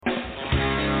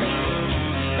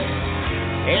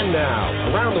And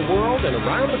now, around the world and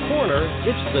around the corner,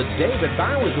 it's the David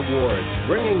Bowers Awards,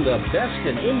 bringing the best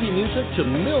in indie music to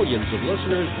millions of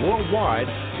listeners worldwide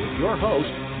with your host,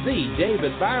 the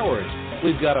David Bowers.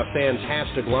 We've got a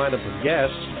fantastic lineup of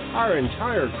guests, our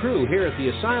entire crew here at the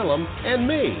Asylum, and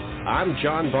me. I'm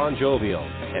John Bon Jovial.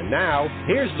 And now,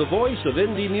 here's the voice of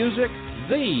indie music,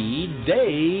 the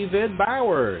David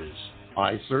Bowers.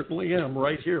 I certainly am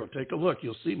right here. Take a look.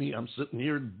 You'll see me. I'm sitting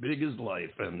here big as life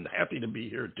and happy to be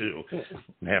here, too.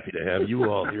 I'm happy to have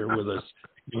you all here with us.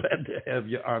 Glad to have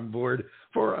you on board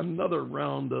for another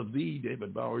round of the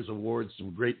David Bowers Awards.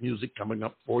 Some great music coming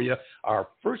up for you. Our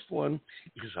first one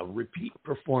is a repeat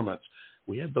performance.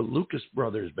 We had the Lucas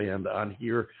Brothers Band on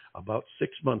here about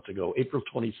 6 months ago, April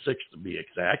 26th to be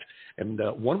exact. And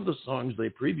one of the songs they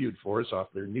previewed for us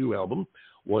off their new album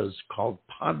was called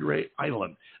Padre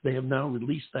Island. They have now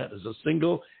released that as a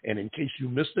single, and in case you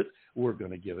missed it, we're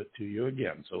going to give it to you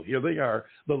again. So here they are,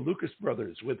 the Lucas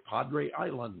Brothers with Padre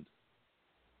Island.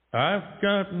 I've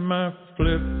got my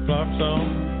flip-flops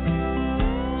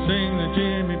on, sing the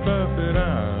Jimmy Buffett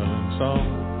Island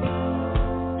song.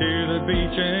 Hear the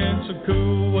beach and some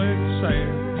cool wet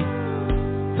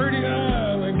sand. Pretty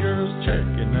island girls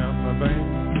checking out my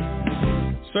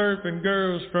band. Surfing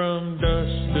girls from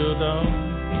dusk till dawn.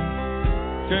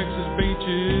 Texas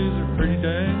beaches are pretty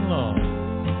dang long.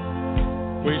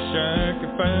 Wish I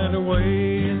could find a way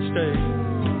and stay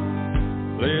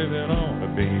living on the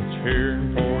beach here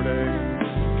in 4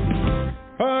 days.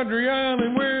 Padre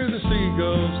Island where the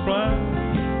seagulls fly.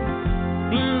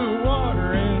 Blue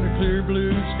water and a clear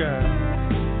blue sky.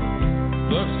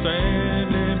 Bluff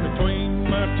sand in between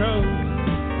my toes.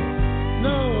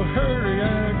 No hurry,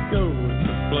 I go with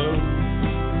the flow.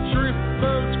 Shrimp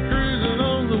boats cruising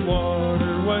on the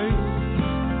waterway.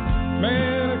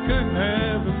 Man, I couldn't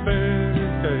have a better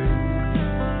day.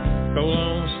 Go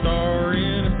Lone Star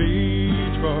in a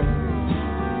beach bar.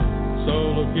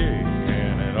 Solo gig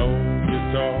and an old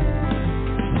guitar.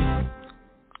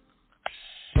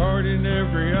 Partying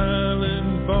every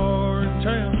island bar in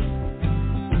town.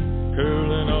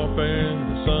 Cooling off and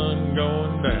the sun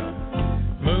going down.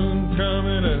 Moon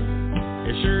coming up,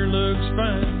 it sure looks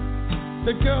fine.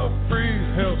 The Gulf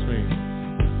breeze helps me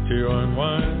to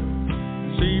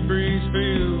unwind. Sea breeze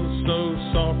feels so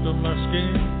soft on my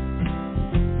skin.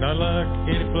 Not like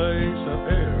any place I've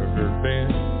ever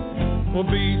been. Well,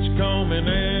 beach combing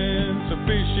and some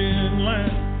fishing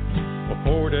line. Well,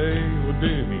 4 days will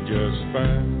do me just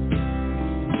fine.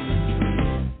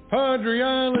 Padre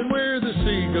Island where the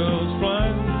seagulls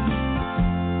fly.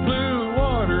 Blue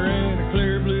water and a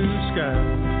clear blue sky.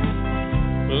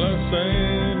 Love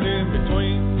sand in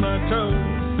between my toes.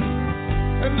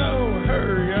 And no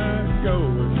hurry, I go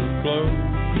with the flow.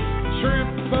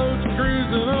 Shrimp boats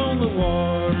cruising on the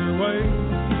waterway.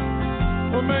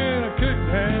 Well, man, I couldn't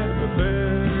have a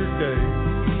better day.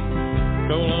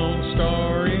 Go Lone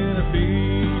Star in a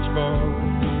beach bar.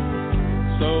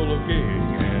 Solo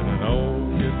gig and an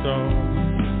old guitar.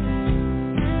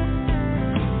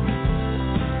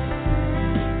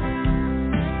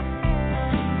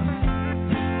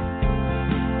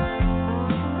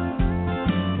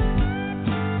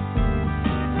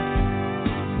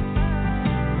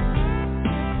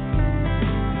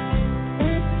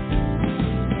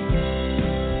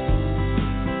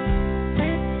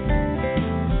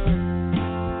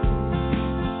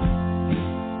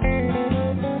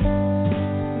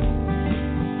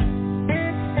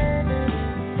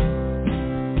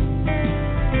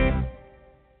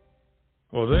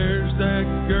 Well, there's that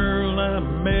girl I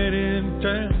met in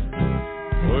town.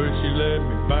 Would she let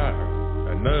me buy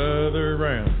her another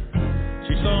round?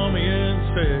 She saw me and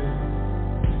said,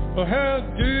 well, how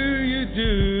do you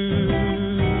do?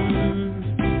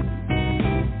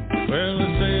 Well, I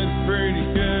said, pretty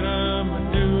good, I'm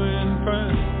doing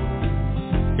fine.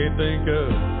 Can't think of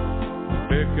a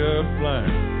pickup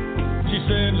line. She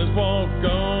said, let's walk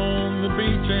on the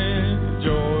beach and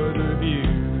enjoy the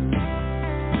view.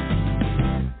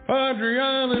 Padre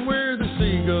Island where the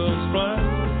seagulls fly.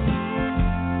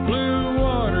 Blue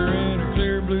water and a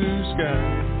clear blue sky.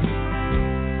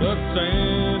 Up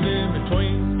sand in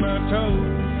between my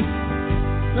toes.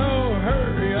 No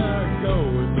hurry, I go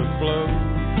with the flow.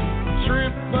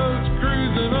 Shrimp boats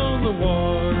cruising on the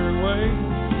waterway.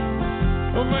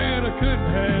 Oh man, I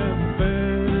couldn't have a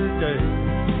better day.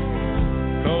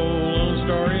 Cold Lone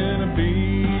Star in a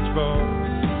beach bar.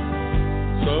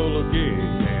 Solo gig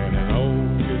and an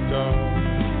old guitar.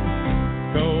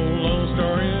 Cold Lone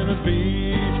Star in a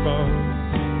beach bar.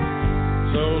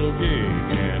 Solo gig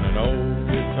and an old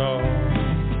guitar.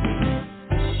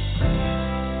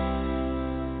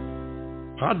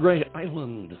 Padre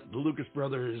Island, the Lucas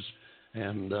Brothers,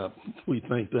 and we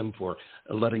thank them for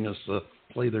letting us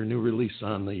play their new release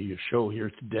on the show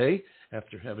here today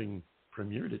after having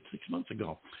premiered it 6 months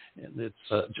ago. And it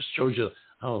just shows you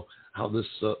how this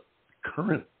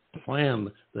current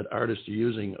plan that artists are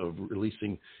using of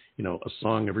releasing, a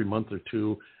song every month or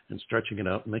two and stretching it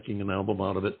out, making an album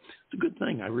out of it. It's a good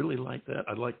thing. I really like that.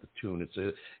 I like the tune.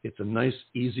 It's a nice,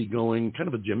 easygoing, kind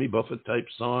of a Jimmy Buffett type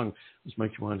song. Just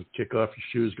makes you want to kick off your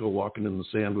shoes, go walking in the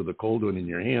sand with a cold one in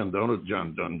your hand, don't it,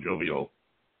 John Don Jovial?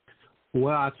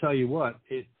 Well, I'll tell you what,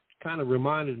 it kind of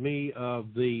reminded me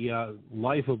of the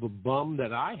life of a bum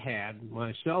that I had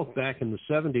myself back in the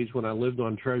 70s when I lived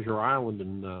on Treasure Island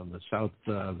in the south,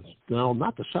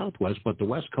 not the southwest, but the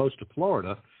west coast of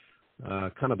Florida.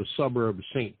 Kind of a suburb of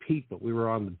St. Pete, but we were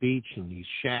on the beach in these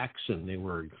shacks, and they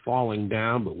were falling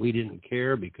down, but we didn't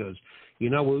care because, we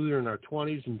were in our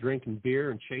 20s and drinking beer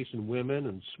and chasing women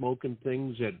and smoking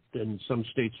things that in some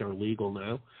states are legal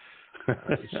now.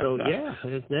 So yeah,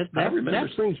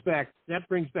 that brings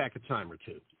back a time or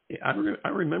two. I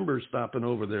remember stopping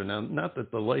over there. Now, not that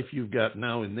the life you've got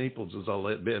now in Naples is all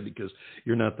that bad because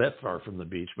you're not that far from the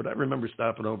beach, but I remember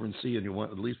stopping over and seeing you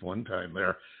at least one time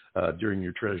there during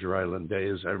your Treasure Island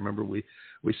days. I remember we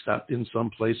stopped in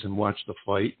some place and watched the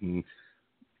fight and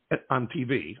on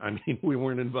TV. I mean, we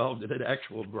weren't involved in an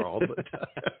actual brawl, but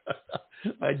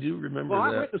I do remember that.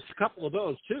 Well, I witnessed a couple of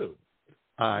those too.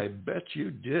 I bet you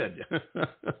did.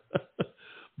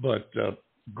 But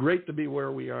great to be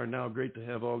where we are now. Great to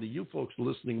have all of you folks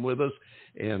listening with us,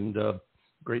 and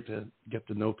great to get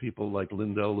to know people like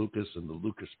Lindell Lucas and the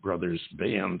Lucas Brothers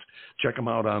Band. Check them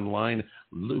out online,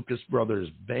 Lucas Brothers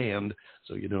Band,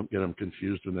 so you don't get them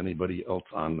confused with anybody else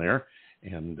on there.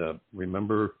 And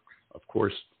remember, of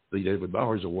course, the David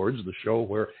Bowers Awards, the show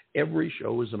where every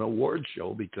show is an award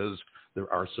show because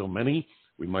there are so many.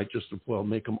 We might just as well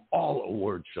make them all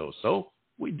award shows. So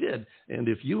we did. And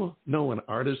if you know an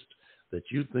artist that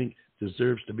you think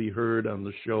deserves to be heard on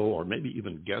the show or maybe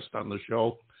even guest on the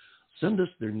show, send us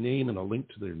their name and a link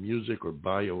to their music or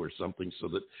bio or something so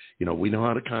that, we know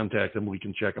how to contact them. We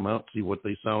can check them out, see what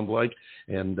they sound like,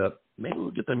 and maybe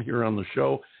we'll get them here on the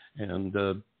show, and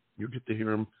you'll get to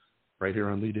hear them right here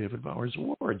on the David Bowers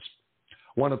Awards.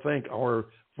 I want to thank our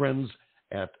friends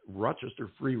at Rochester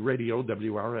Free Radio,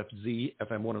 WRFZ,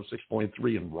 FM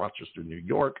 106.3 in Rochester, New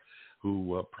York,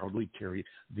 who proudly carry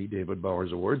the David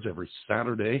Bowers Awards every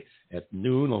Saturday at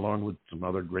noon, along with some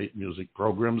other great music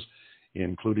programs,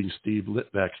 including Steve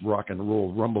Litvak's Rock and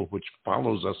Roll Rumble, which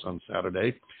follows us on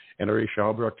Saturday, and Ari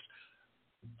Schaubrook's,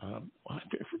 I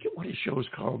forget what his show is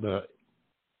called,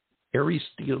 Ari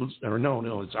Steele's, or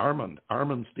no, it's Armand.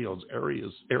 Armand Steele's.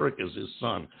 Eric is his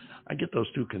son. I get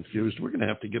those two confused. We're going to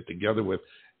have to get together with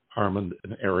Armand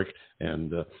and Eric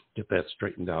and get that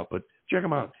straightened out. But check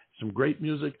them out. Some great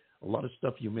music, a lot of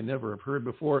stuff you may never have heard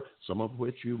before, some of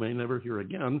which you may never hear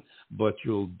again, but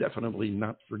you'll definitely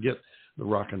not forget the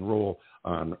rock and roll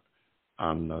on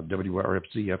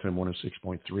WRFZ FM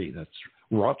 106.3. That's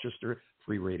Rochester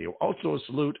Free Radio. Also a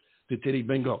salute to Titty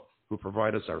Bingo, who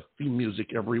provide us our theme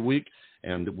music every week,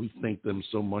 and we thank them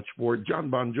so much for it. John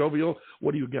Bon Jovial,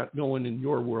 what do you got going in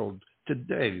your world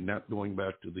today, not going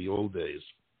back to the old days?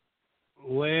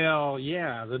 Well,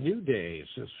 yeah, the new days,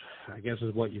 I guess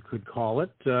is what you could call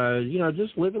it.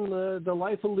 Just living the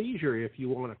life of leisure, if you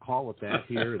want to call it that,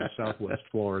 here in Southwest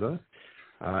Florida,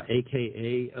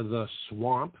 a.k.a. the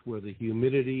swamp, where the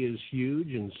humidity is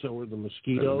huge and so are the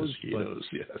mosquitoes.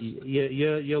 Yes.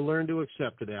 You learn to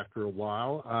accept it after a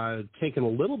while. Taking a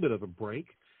little bit of a break.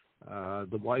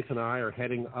 The wife and I are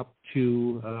heading up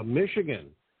to Michigan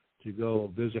to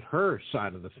go visit her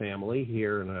side of the family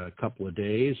here in a couple of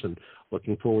days, and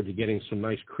looking forward to getting some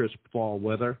nice crisp fall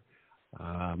weather,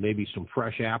 maybe some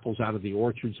fresh apples out of the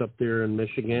orchards up there in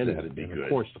Michigan, That'd be and good. Of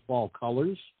course, the fall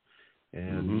colors.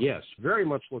 And yes, very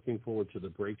much looking forward to the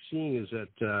break, seeing is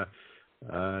that,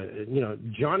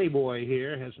 Johnny Boy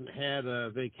here hasn't had a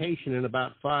vacation in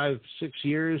about 5-6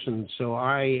 years, and so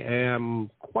I am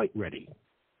quite ready.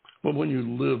 But when you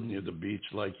live near the beach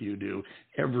like you do,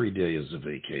 every day is a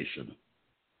vacation.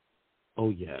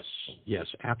 Oh, yes,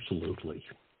 absolutely.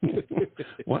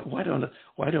 Why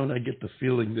don't I get the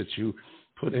feeling that you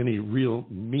put any real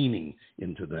meaning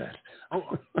into that?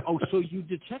 So you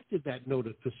detected that note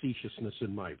of facetiousness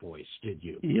in my voice, did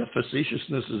you? Yeah,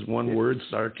 facetiousness is one word,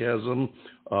 sarcasm.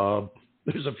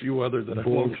 There's a few other that I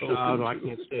won't go into. No, I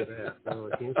can't say that. No,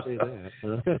 I can't say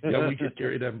that. Yeah, we get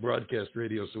carried on broadcast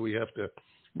radio, so we have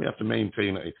to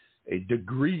maintain a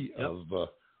degree of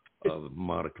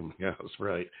modicum. Yeah, that's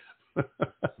right.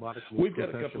 We've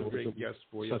got a couple of great guests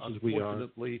for you.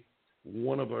 Unfortunately,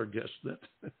 one of our guests that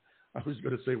I was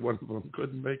going to say one of them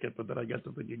couldn't make it, but then I got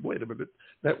to thinking, wait a minute,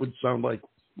 that would sound like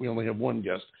we only have one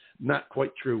guest. Not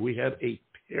quite true. We had a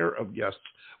pair of guests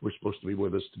who were supposed to be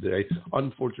with us today.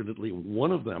 Unfortunately,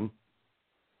 one of them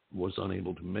was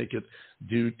unable to make it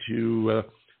due to,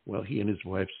 he and his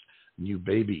wife's new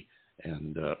baby.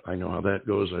 And I know how that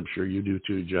goes. I'm sure you do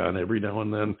too, John. Every now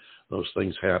and then those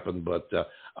things happen. But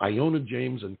Iona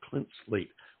James and Clint Slate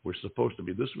were supposed to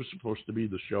be. This was supposed to be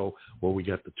the show where we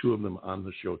got the two of them on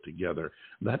the show together.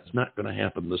 That's not going to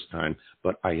happen this time.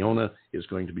 But Iona is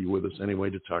going to be with us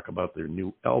anyway to talk about their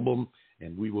new album.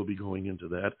 And we will be going into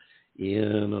that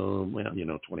in,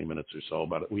 20 minutes or so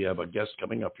about it. We have a guest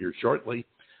coming up here shortly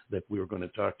that we are going to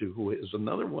talk to, who is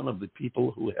another one of the people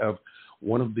who have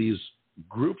one of these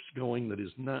groups going that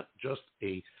is not just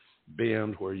a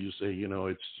band where you say,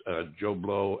 it's Joe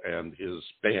Blow and his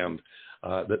band.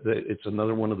 It's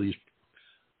another one of these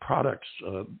products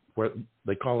where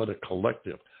they call it a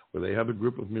collective, where they have a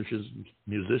group of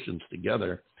musicians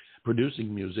together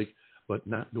producing music, but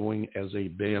not going as a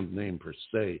band name per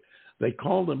se. They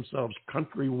call themselves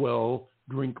Country Well,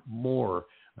 Drink More.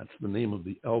 That's the name of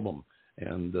the album.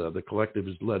 And the collective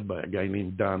is led by a guy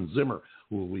named Don Zimmer,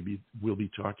 who we'll be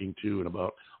talking to in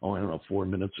about, 4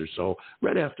 minutes or so,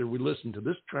 right after we listen to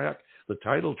this track, the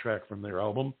title track from their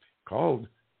album called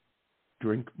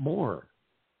Drink More.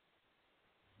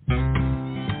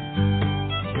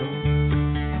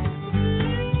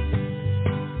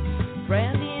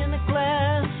 Brandy in a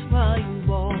glass while you're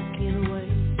walking away.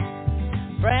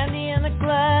 Brandy in a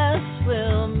glass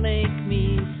will make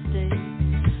me stay.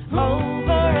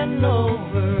 Over and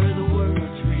over the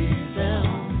words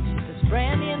resound. 'Cause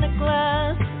brandy in a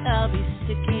glass, I'll be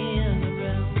sticking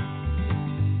around.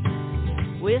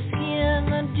 Whiskey in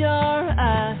the jar,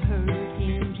 I heard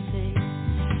him say.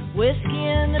 Whiskey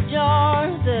in the jar,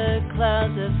 the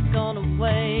clouds have gone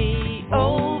away.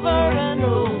 Over and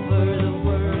over the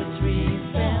words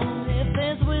resound. If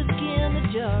there's whiskey in the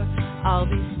jar, I'll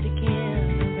be sticking around.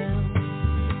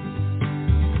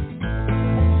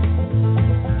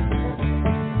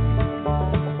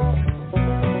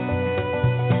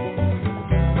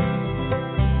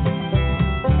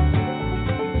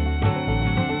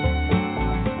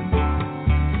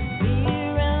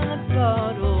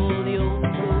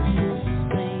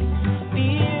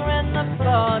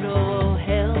 Bottle,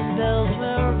 hell bells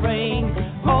will ring.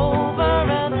 Over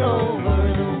and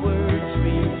over the words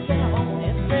resound.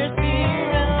 If there's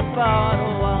beer in a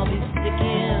bottle, I'll be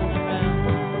sticking around.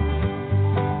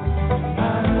 I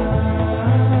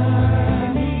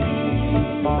need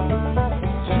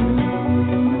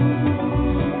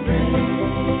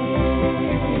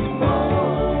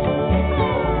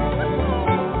to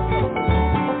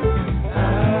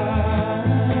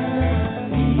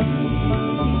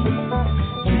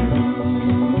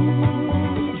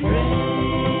drink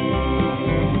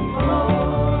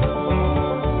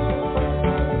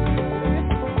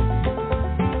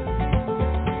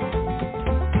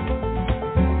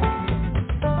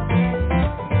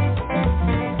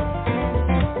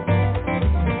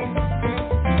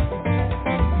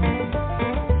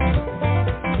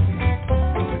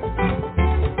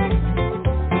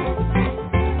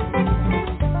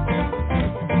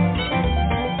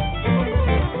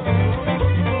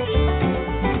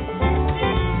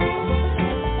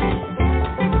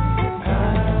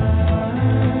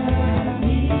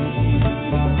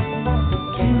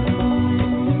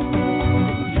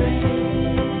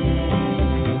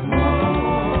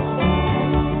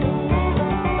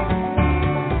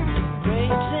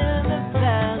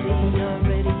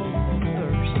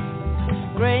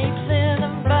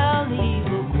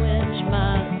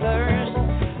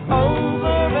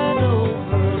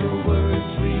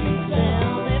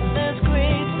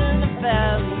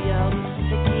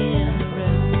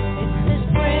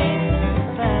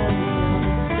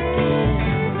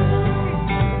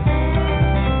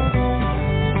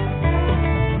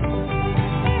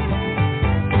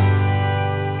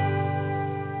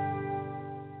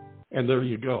And there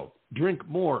you go. Drink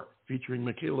More, featuring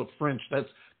Michaela French. That's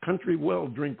Country Well,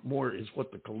 Drink More is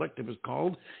what the collective is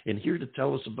called. And here to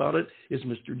tell us about it is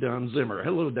Mr. Don Zimmer.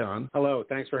 Hello, Don. Hello.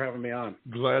 Thanks for having me on.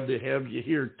 Glad to have you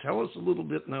here. Tell us a little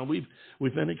bit now. We've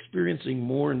been experiencing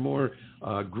more and more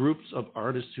groups of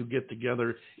artists who get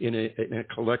together in a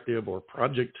collective or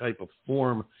project type of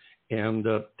form. And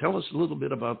tell us a little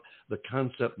bit about the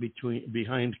concept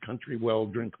behind Country Well,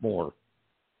 Drink More.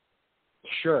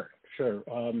 Sure.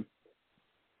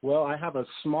 Well, I have a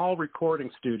small recording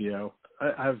studio.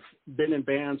 I've been in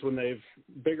bands when they've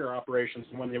bigger operations,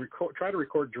 and when they try to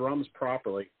record drums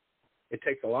properly, it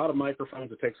takes a lot of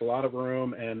microphones, it takes a lot of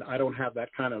room, and I don't have that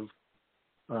kind of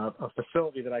a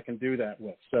facility that I can do that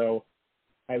with. So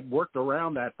I worked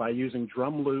around that by using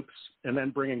drum loops and then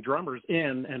bringing drummers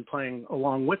in and playing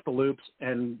along with the loops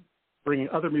and bringing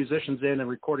other musicians in and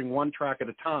recording one track at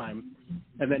a time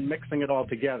and then mixing it all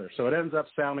together. So it ends up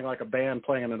sounding like a band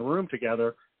playing in a room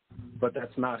together, but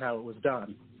that's not how it was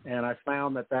done. And I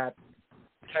found that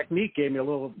technique gave me a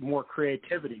little more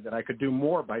creativity, that I could do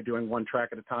more by doing one track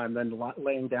at a time than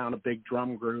laying down a big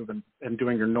drum groove and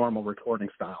doing your normal recording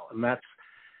style. And that's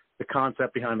the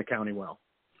concept behind the County Well.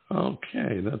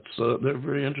 Okay, they're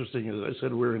very interesting. As I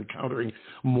said, we're encountering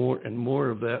more and more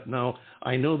of that now.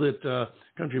 I know that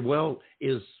Country Well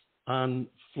is on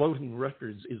Floating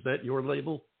Records. Is that your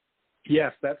label?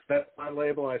 Yes, that's my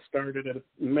label. I started it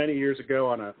many years ago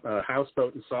on a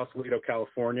houseboat in Sausalito,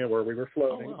 California, where we were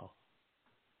floating. Oh,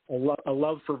 wow. A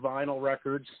love for vinyl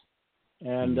records,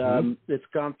 and it's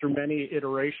gone through many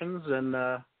iterations,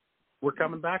 and we're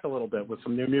coming back a little bit with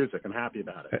some new music. I'm happy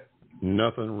about it.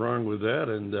 Nothing wrong with that,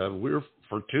 and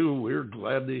we're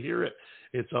glad to hear it.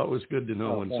 It's always good to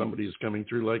know when somebody's coming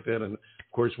through like that. And,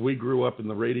 of course, we grew up in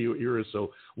the radio era,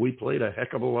 so we played a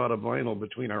heck of a lot of vinyl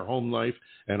between our home life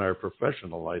and our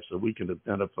professional life, so we can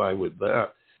identify with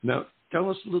that. Now, tell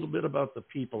us a little bit about the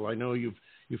people. I know you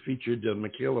featured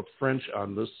Michaela French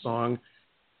on this song.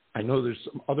 I know there's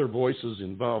some other voices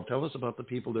involved. Tell us about the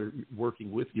people that are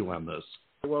working with you on this.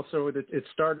 Well, so it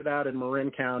started out in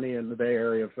Marin County in the Bay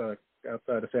Area of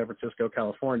outside of San Francisco,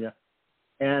 California.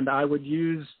 And I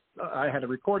had a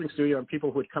recording studio, and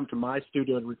people would come to my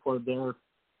studio and record their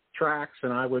tracks,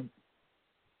 and I would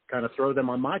kind of throw them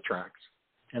on my tracks.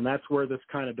 And that's where this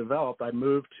kind of developed. I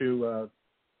moved to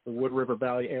the Wood River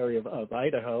Valley area of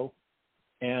Idaho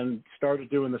and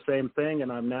started doing the same thing,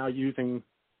 and I'm now using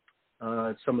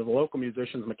some of the local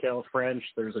musicians, Michaela French.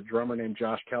 There's a drummer named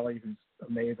Josh Kelly who's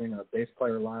amazing, a bass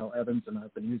player, Lyle Evans, and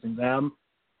I've been using them.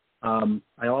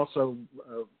 I also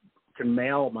can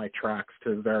mail my tracks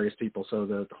to various people. So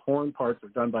the horn parts are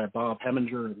done by Bob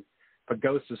Heminger in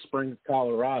Pagosa Springs,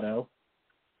 Colorado.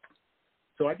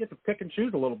 So I get to pick and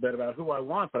choose a little bit about who I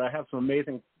want, but I have some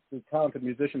amazing, talented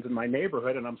musicians in my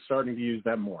neighborhood, and I'm starting to use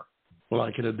them more. Well,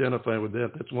 I can identify with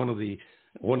that. That's one of the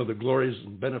glories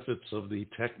and benefits of the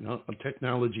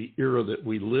technology era that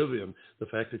we live in, the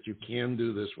fact that you can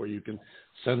do this, where you can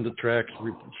send the tracks,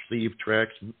 receive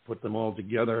tracks, put them all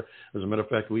together. As a matter of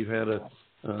fact, we've had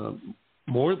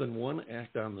more than one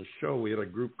act on the show. We had a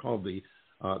group called the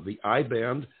I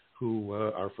Band, who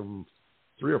are from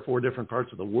 3 or 4 different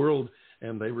parts of the world,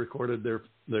 and they recorded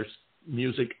their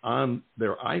music on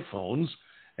their iPhones.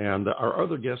 And our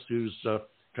other guest, who's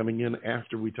coming in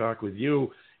after we talk with you,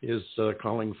 is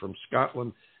calling from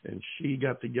Scotland, and she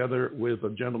got together with a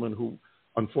gentleman who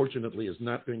unfortunately is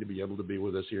not going to be able to be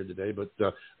with us here today, but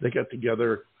they got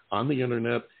together on the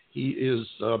internet. He's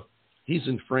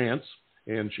in France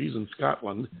and she's in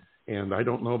Scotland, and I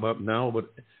don't know about now,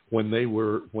 but when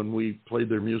we played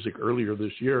their music earlier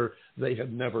this year, they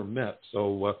had never met.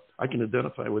 So I can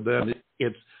identify with that.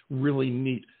 It's really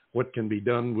neat what can be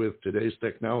done with today's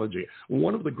technology.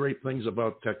 One of the great things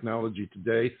about technology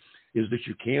today is that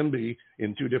you can be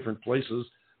in 2 different places.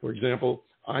 For example,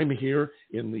 I'm here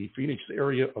in the Phoenix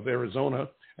area of Arizona,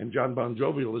 and John Bon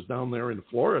Jovial is down there in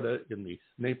Florida in the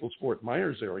Naples-Fort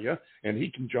Myers area, and he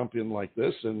can jump in like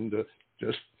this and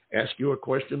just ask you a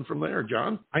question from there.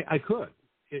 John? I could,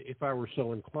 if I were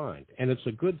so inclined, and it's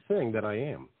a good thing that I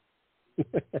am.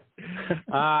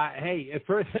 Hey,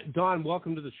 first, Don,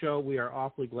 welcome to the show. We are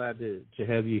awfully glad to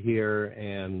have you here,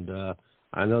 and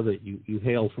I know that you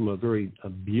hail from a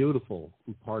beautiful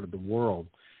part of the world.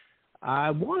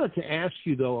 I wanted to ask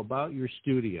you, though, about your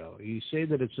studio. You say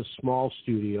that it's a small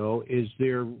studio. Is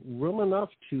there room enough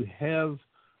to have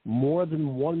more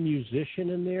than one musician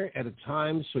in there at a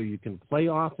time so you can play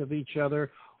off of each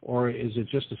other, or is it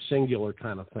just a singular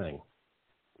kind of thing?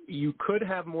 You could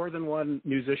have more than one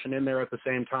musician in there at the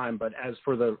same time, but as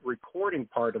for the recording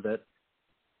part of it,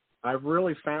 I've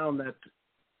really found that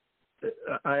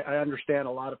I understand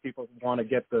a lot of people want to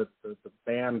get the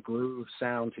band groove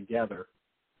sound together.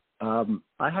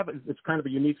 It's kind of a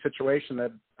unique situation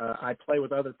that I play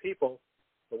with other people,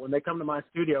 but when they come to my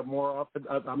studio, more often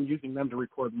I'm using them to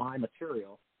record my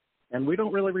material, and we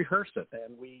don't really rehearse it,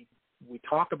 and we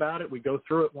talk about it, we go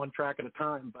through it one track at a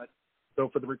time. But so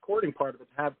for the recording part of it,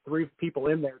 to have 3 people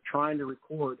in there trying to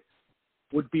record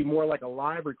would be more like a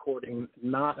live recording,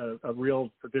 not a real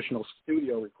traditional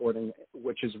studio recording,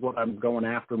 which is what I'm going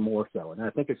after more so. And I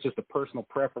think it's just a personal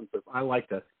preference. I like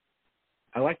to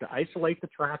isolate the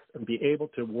tracks and be able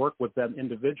to work with them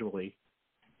individually.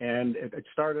 And it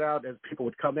started out as people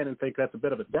would come in and think that's a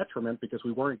bit of a detriment because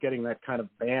we weren't getting that kind of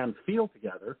band feel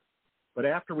together. But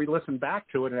after we listened back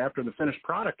to it and after the finished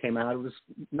product came out, it was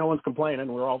no one's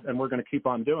complaining. We're going to keep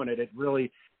on doing it. It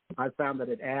really, I found that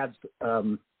it adds.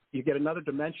 You get another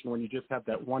dimension when you just have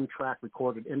that one track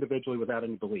recorded individually without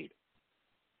any bleed.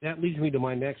 That leads me to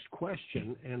my next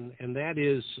question, and that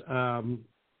is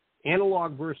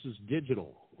analog versus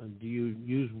digital. Do you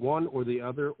use one or the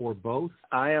other or both?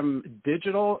 I am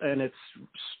digital, and it's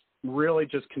really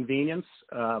just convenience.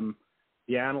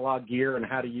 The analog gear and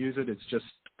how to use it, it's just,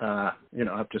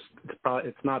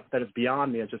 it's not that it's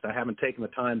beyond me. It's just I haven't taken the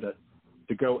time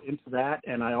to go into that.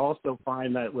 And I also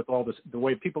find that with all this, the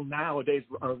way people nowadays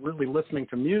are really listening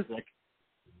to music,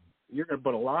 you're going to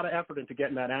put a lot of effort into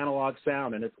getting that analog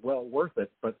sound, and it's well worth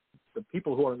it. But the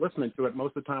people who are listening to it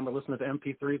most of the time are listening to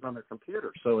MP3s on their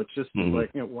computer. So it's just like,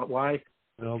 why?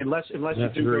 Well, unless you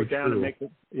do go down and make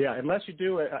it, unless you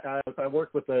do. I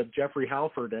worked with Jeffrey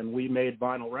Halford, and we made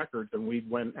vinyl records, and we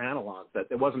went analog. That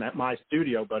it wasn't at my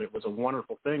studio, but it was a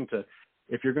wonderful thing to.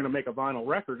 If you're going to make a vinyl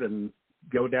record and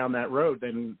go down that road,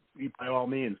 then by all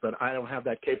means. But I don't have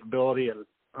that capability, and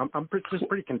I'm just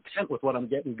pretty content with what I'm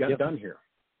getting done here.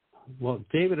 Well,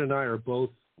 David and I are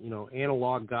both,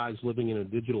 analog guys living in a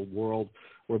digital world.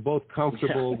 We're both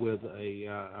comfortable with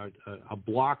a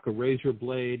block, a razor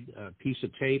blade, a piece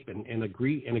of tape, and a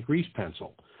grease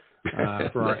pencil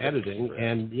for our editing.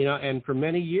 And for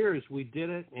many years we did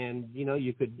it, and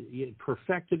you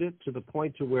perfected it to the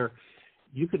point to where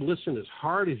you could listen as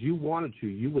hard as you wanted to.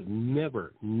 You would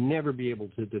never be able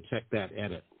to detect that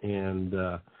edit. And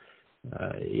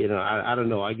I don't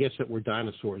know. I guess that we're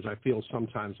dinosaurs. I feel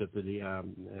sometimes that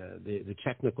the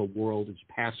technical world is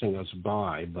passing us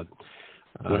by, but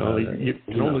you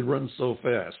can only run so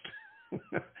fast.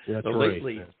 That's right.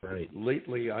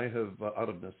 Lately, I have, out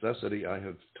of necessity, I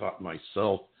have taught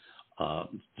myself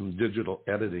some digital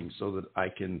editing so that I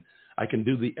can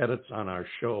do the edits on our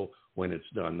show when it's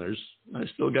done. I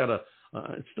still got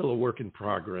it's still a work in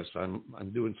progress.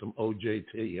 I'm doing some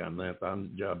OJT on that,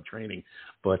 on-job training,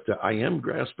 but I am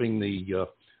grasping the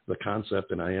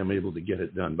concept, and I am able to get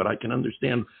it done. But I can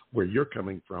understand where you're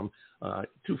coming from.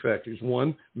 Two factors: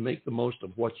 one, make the most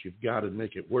of what you've got and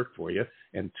make it work for you,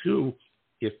 and two,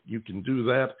 if you can do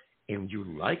that and you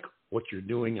like what you're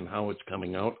doing and how it's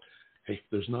coming out, hey,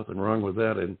 there's nothing wrong with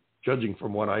that. And judging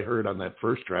from what I heard on that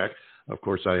first track, of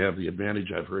course, I have the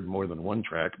advantage. I've heard more than one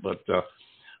track, but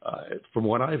from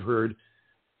what I've heard,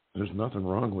 there's nothing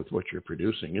wrong with what you're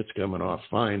producing. It's coming off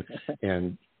fine,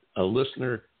 and a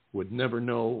listener would never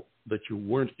know that you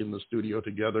weren't in the studio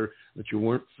together, that you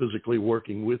weren't physically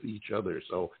working with each other.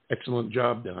 So excellent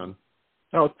job, Don.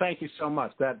 Oh, thank you so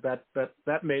much.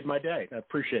 That made my day. I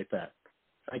appreciate that.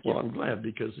 Thank you. Well, I'm glad,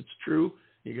 because it's true.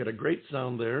 You got a great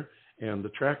sound there, and the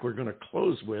track we're going to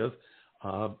close with,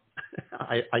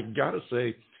 I got to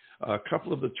say, a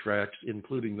couple of the tracks,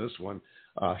 including this one,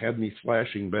 had me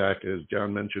flashing back. As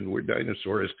John mentioned, we're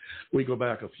dinosaurs. We go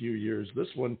back a few years. This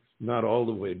one, not all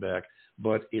the way back,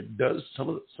 but it does.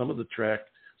 Some of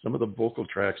the vocal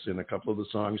tracks in a couple of the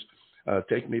songs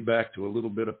take me back to a little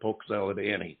bit of Polk Salad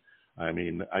Annie. I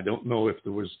mean, I don't know if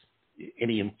there was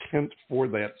any intent for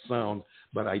that sound,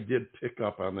 but I did pick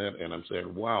up on that, and I'm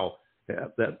saying, wow,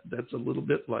 that's a little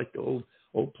bit like the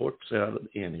old Polk Salad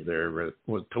Annie there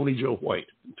with Tony Joe White.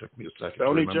 It took me a second to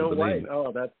remember Joe the White. name.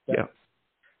 Oh,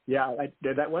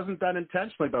 that wasn't done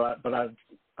intentionally, but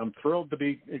I'm thrilled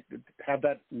to have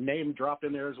that name dropped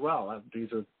in there as well.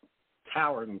 He's a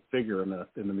towering figure in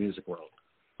the music world.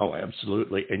 Oh,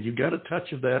 absolutely. And you got a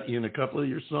touch of that in a couple of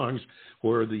your songs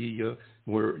where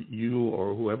where you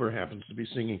or whoever happens to be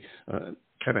singing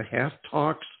kind of half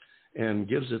talks and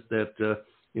gives it that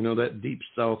that deep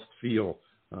South feel.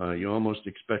 You almost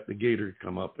expect the gator to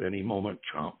come up any moment,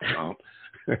 chomp, chomp.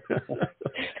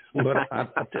 But I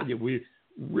tell you, we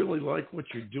really like what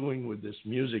you're doing with this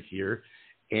music here.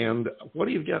 And what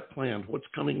do you got planned? What's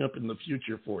coming up in the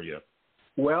future for you?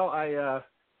 Well,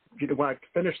 when I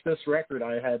finished this record,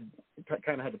 I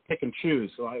kind of had to pick and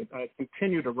choose. So I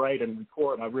continue to write and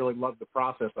record. I really love the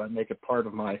process. I make it part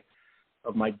of my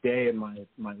day and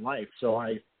my life. So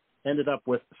I ended up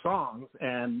with songs,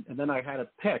 and then I had to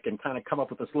pick and kind of come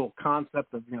up with this little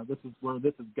concept of, this is where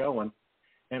this is going.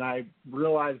 And I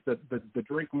realized that the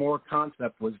Drink More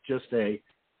concept was just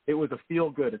it was a feel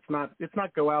good. It's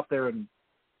not go out there and,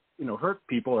 hurt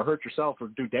people or hurt yourself or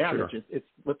do damage. Sure. It's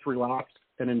let's relax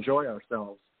and enjoy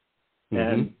ourselves. Mm-hmm.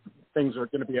 And things are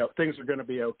going to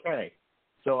be okay.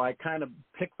 So I kind of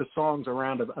picked the songs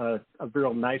around a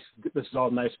real nice, this is all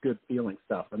nice, good feeling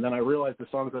stuff. And then I realized the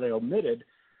songs that I omitted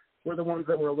were the ones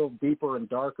that were a little deeper and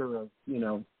darker of,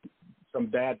 some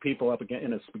bad people up again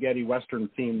in a spaghetti Western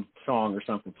themed song or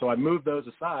something. So I moved those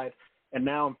aside And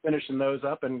now I'm finishing those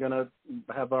up and going to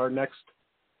have our next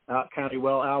County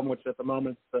Well album, which at the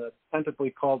moment is tentatively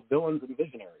called Villains and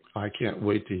Visionaries. I can't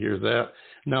wait to hear that.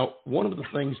 Now, one of the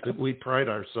things that we pride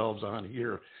ourselves on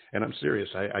here, and I'm serious,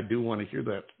 I do want to hear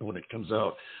that when it comes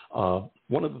out.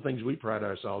 One of the things we pride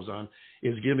ourselves on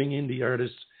is giving indie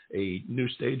artists a new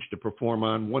stage to perform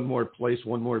on, one more place,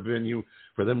 one more venue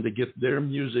for them to get their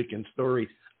music and story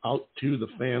out to the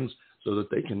fans so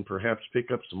that they can perhaps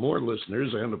pick up some more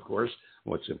listeners. And, of course,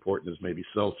 what's important is maybe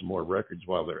sell some more records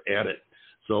while they're at it.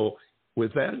 So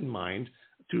with that in mind,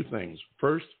 two things.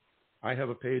 First, I have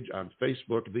a page on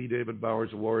Facebook, The David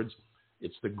Bowers Awards.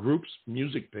 It's the group's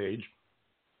music page,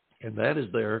 and that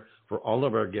is there for all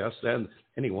of our guests and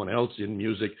anyone else in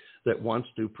music that wants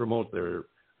to promote their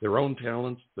own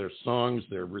talents, their songs,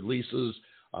 their releases,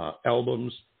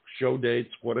 albums, show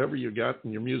dates, whatever you got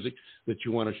in your music that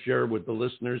you want to share with the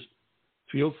listeners.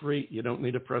 Feel free. You don't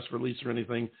need a press release or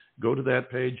anything. Go to that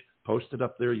page, post it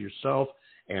up there yourself,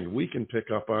 and we can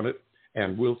pick up on it,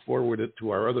 and we'll forward it to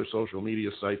our other social media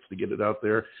sites to get it out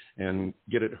there and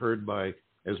get it heard by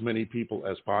as many people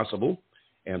as possible.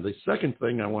 And the second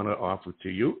thing I want to offer to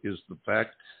you is the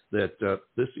fact that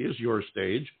this is your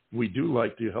stage. We do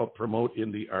like to help promote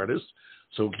indie artists.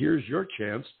 So here's your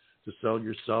chance to sell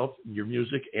yourself, your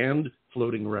music, and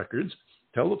Floating Records.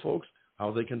 Tell the folks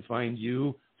how they can find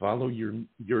you, follow your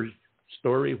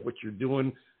story, what you're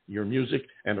doing, your music,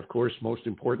 and, of course, most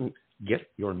important,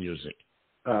 get your music.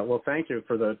 Well, thank you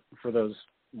for those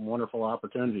wonderful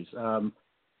opportunities. The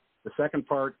second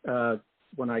part,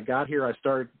 when I got here, I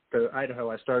started to Idaho.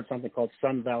 I started something called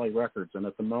Sun Valley Records, and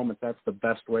at the moment, that's the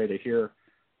best way to hear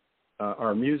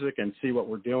our music and see what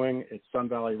we're doing. It's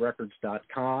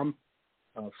sunvalleyrecords.com.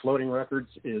 Floating Records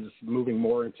is moving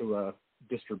more into a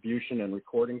distribution and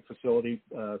recording facility,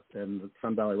 and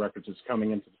Sun Valley Records is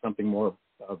coming into something more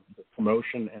of the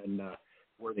promotion and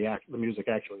where the music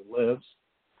actually lives.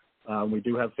 We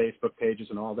do have Facebook pages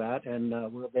and all that, and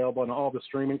we're available on all the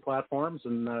streaming platforms,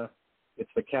 and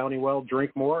it's the County Well,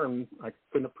 drink more, and I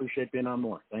couldn't appreciate being on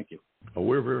more. Thank you. Well,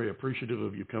 we're very appreciative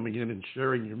of you coming in and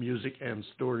sharing your music and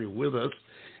story with us,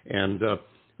 and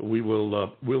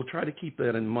we'll try to keep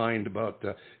that in mind about,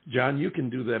 John, you can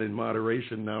do that in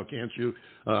moderation now, can't you?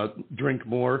 Drink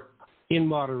more. In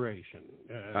moderation.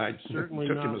 Certainly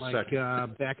took not him a like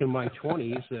second. back in my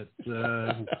 20s. It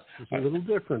was a little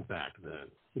different back then.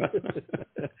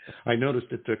 I noticed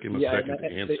it took him a second to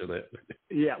answer that.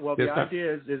 Yeah, well, the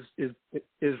idea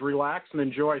is relax and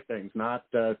enjoy things, not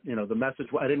the message.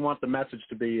 I didn't want the message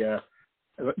to be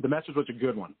the message was a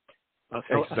good one.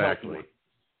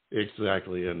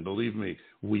 Exactly, and believe me,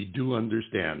 we do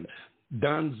understand.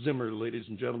 Don Zimmer, ladies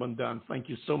and gentlemen. Don, thank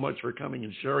you so much for coming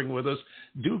and sharing with us.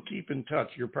 Do keep in touch.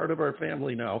 You're part of our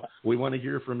family now. We want to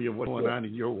hear from you what's going on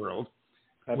in your world.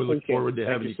 We look forward to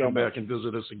having you come back and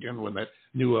visit us again when that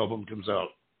new album comes out.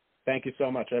 Thank you so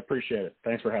much. I appreciate it.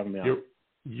 Thanks for having me on.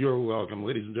 You're welcome,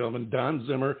 ladies and gentlemen. Don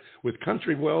Zimmer with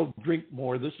Country Well, Drink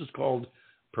More. This is called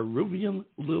Peruvian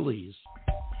Lilies.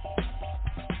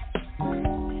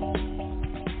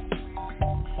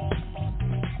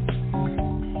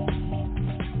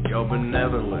 Your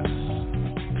benevolence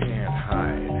can't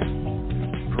hide.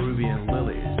 Peruvian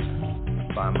lilies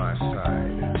by my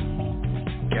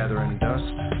side, gathering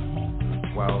dust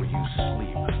while you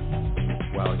sleep,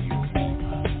 while you weep.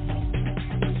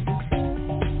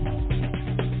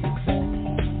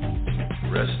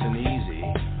 Resting easy,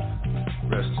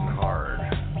 resting hard.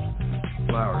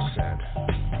 Flower scent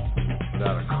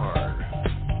without a card.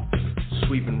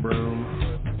 Sweeping broom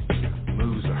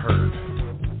moves the hurt.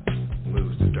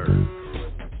 Moves the dirt.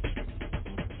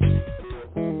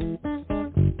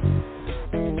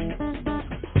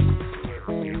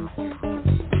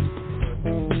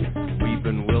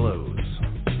 Weeping willows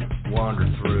wander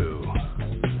through.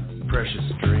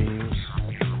 Precious dreams,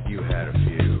 you had a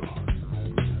few.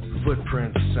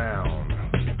 Footprints sound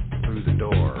through the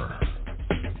door,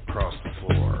 across the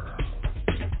floor.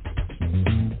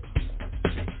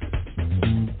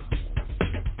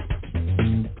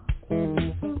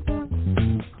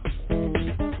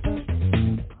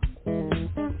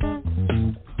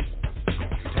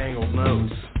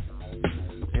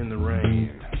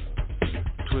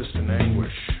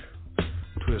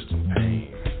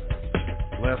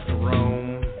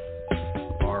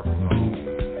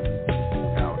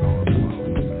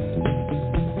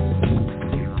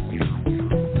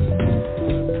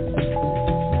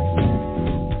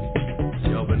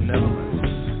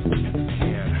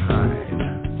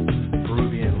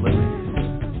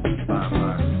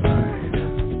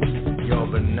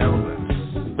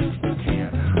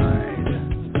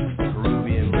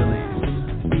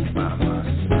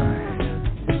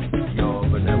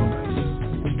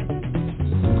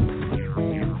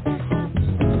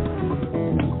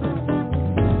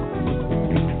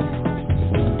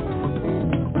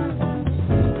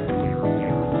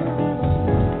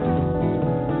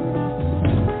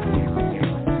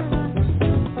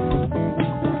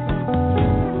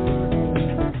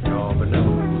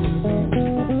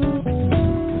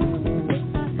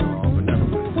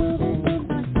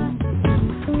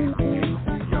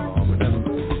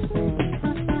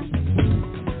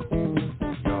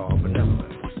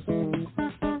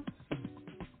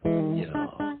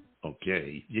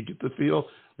 okay. You get the feel?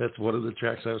 That's one of the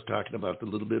tracks I was talking about, the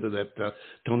little bit of that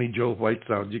Tony Joe White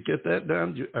sound. Did you get that,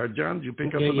 Don? John, did you pick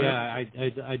up on that?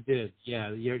 Yeah, I did.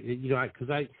 Yeah, because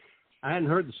I hadn't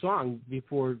heard the song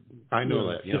before. I know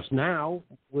that. Just now,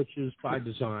 which is by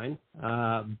design.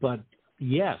 But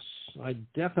yes, I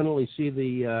definitely see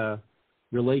the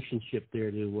relationship there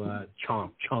to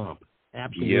Chomp.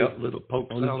 Absolutely. Yeah, little poke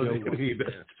salad Annie.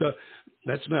 So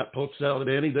that's not poke salad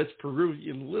Annie. That's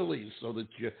Peruvian lilies, so that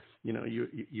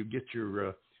you get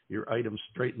your items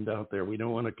straightened out there. We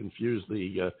don't want to confuse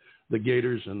the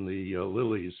gators and the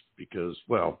lilies because,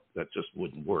 well, that just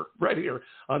wouldn't work. Right here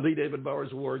on the David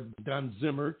Bowers Award, Don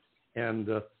Zimmer, and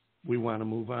we want to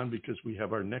move on because we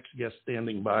have our next guest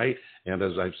standing by. And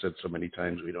as I've said so many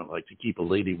times, we don't like to keep a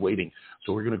lady waiting.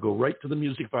 So we're going to go right to the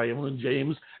music by Iona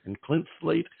James and Clint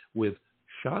Slate with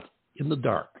Shot in the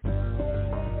Dark.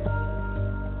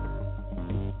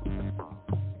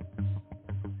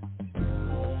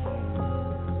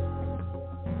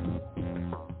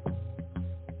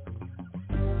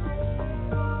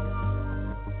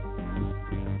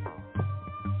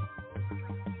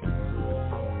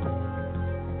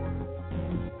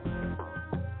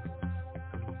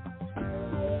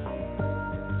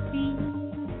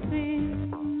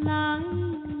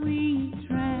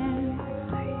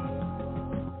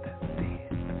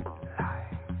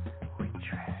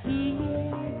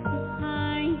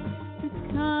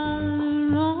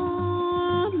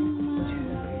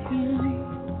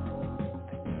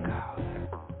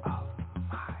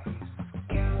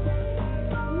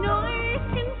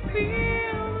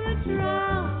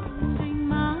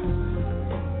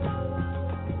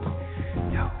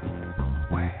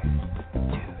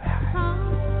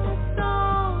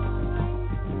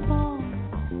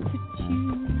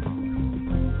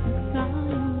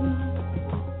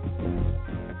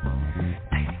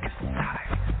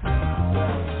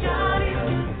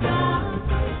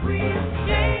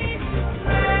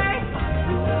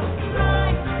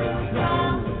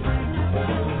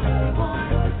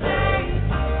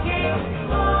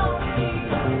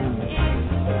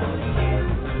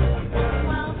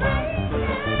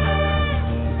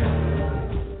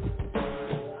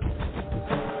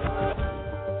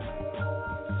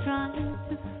 Shot in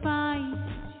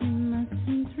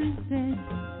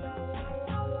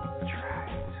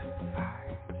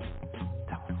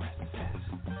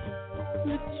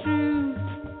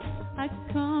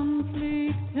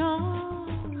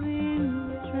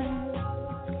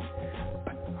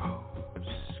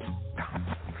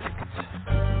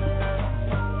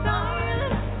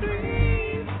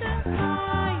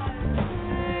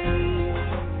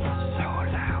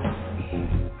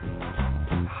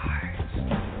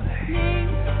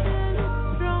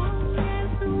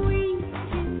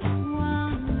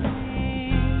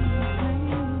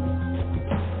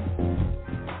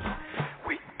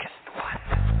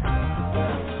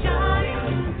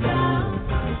the dark.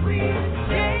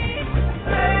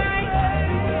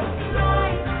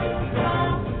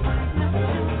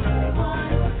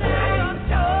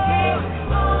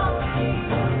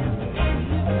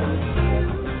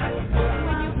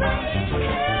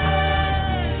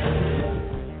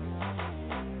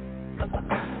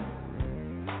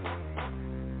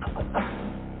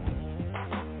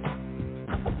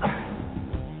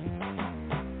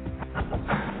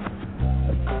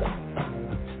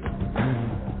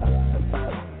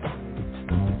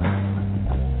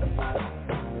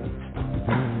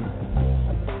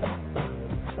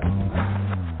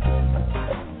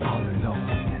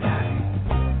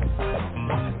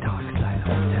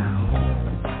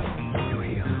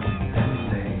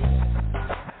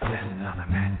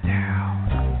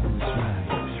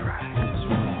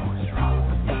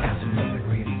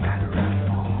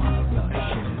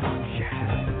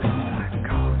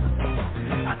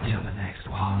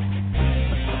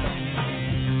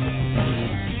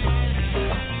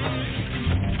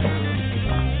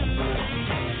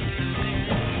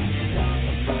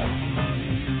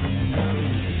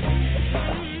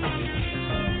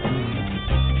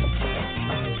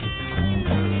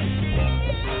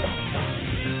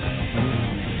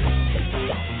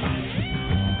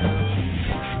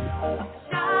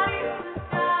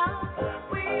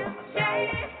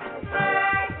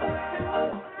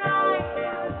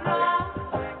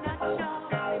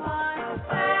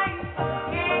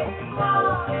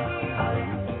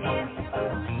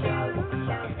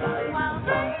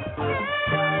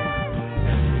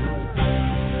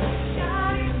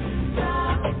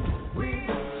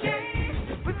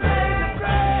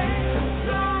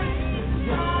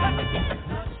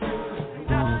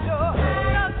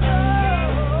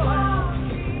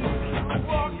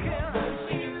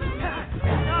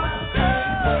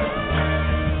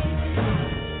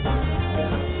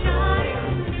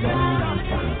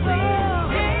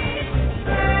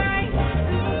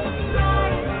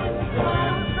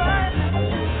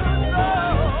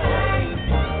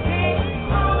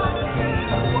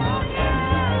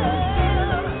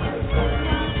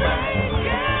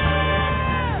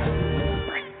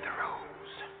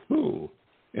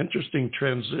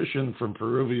 transition from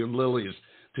Peruvian Lilies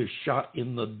to Shot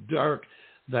in the Dark.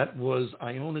 That was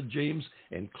Iona James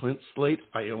and Clint Slate.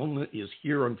 Iona is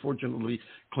here. Unfortunately,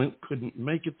 Clint couldn't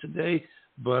make it today,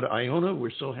 but Iona,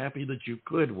 we're so happy that you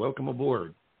could. Welcome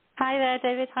aboard. Hi there,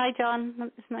 David. Hi,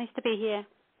 John. It's nice to be here.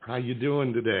 How you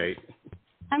doing today?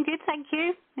 I'm good, thank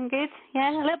you. I'm good.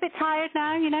 Yeah, a little bit tired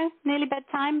now, nearly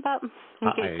bedtime, but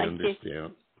I'm good, thank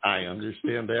you. I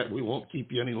understand that. We won't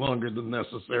keep you any longer than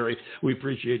necessary. We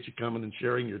appreciate you coming and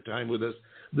sharing your time with us.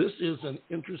 This is an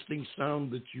interesting sound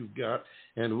that you've got,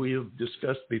 and we have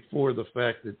discussed before the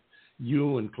fact that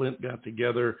you and Clint got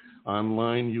together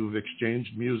online. You've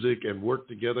exchanged music and worked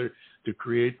together to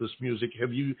create this music.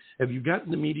 Have you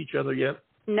gotten to meet each other yet?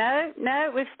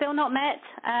 No, we've still not met,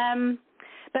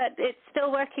 but it's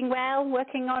still working well,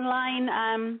 working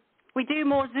online. We do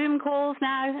more Zoom calls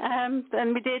now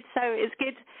than we did, so it's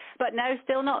good. But no,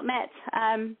 still not met.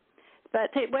 But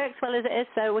it works well as it is,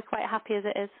 so we're quite happy as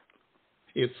it is.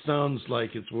 It sounds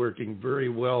like it's working very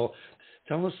well.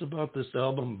 Tell us about this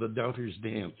album, The Doubter's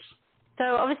Dance.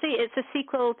 So obviously it's a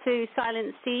sequel to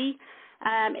Silent Sea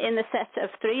in the set of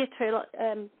three, a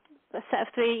set of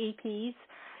three EPs.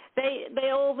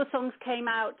 All the songs came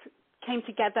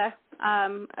together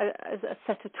as a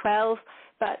set of 12,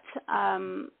 but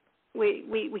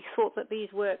we thought that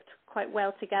these worked quite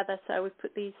well together, so we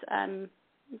put these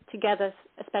together,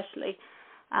 especially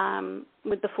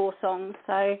with the 4 songs.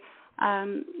 So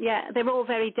they're all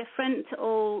very different,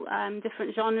 all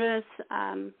different genres,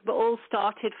 but all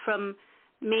started from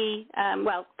me.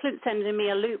 Clint sending me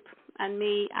a loop and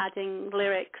me adding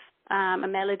lyrics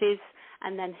and melodies,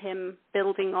 and then him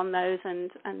building on those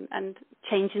and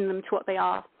changing them to what they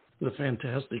are. A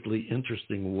fantastically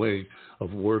interesting way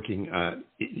of working.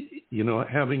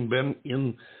 Having been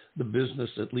in the business,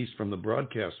 at least from the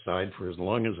broadcast side, for as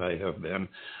long as I have been,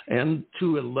 and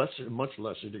to a much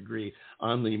lesser degree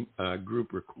on the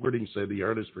group recording side, the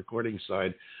artist recording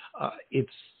side,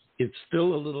 it's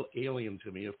still a little alien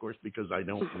to me, of course, because I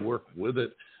don't work with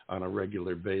it on a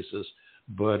regular basis.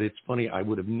 But it's funny, I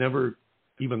would have never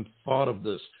even thought of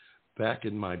this back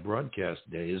in my broadcast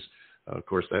days. Of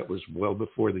course, that was well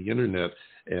before the internet,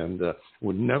 and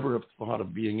would never have thought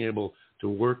of being able to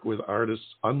work with artists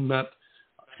unmet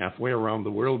halfway around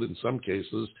the world in some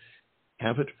cases,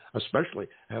 have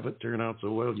it turn out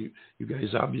so well. You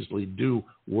guys obviously do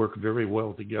work very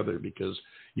well together because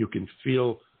you can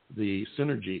feel the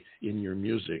synergy in your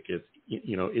music.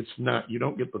 It's not, you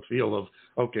don't get the feel of,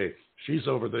 okay, she's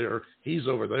over there, he's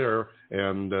over there,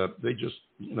 and they just,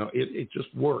 it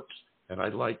just works. And I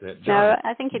like that. John, no,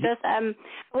 I think it does.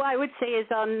 What I would say is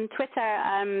on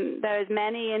Twitter, there's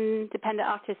many independent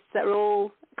artists that are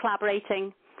all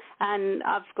collaborating. And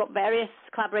I've got various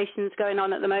collaborations going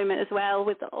on at the moment as well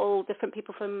with all different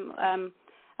people from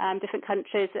different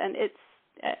countries. And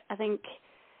I think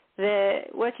the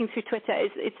working through Twitter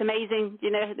it's amazing,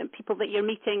 the people that you're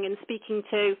meeting and speaking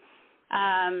to,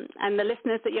 and the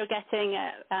listeners that you're getting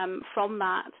from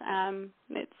that.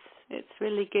 It's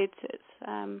really good.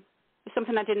 It's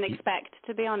something I didn't expect,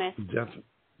 to be honest.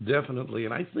 Definitely.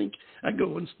 And I think I go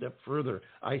one step further.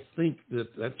 I think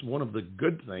that's one of the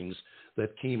good things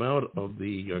that came out of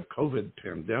the COVID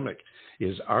pandemic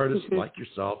is artists like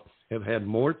yourself have had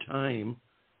more time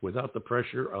without the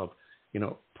pressure of,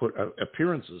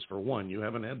 appearances, for one. You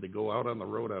haven't had to go out on the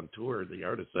road on tour. The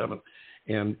artists haven't.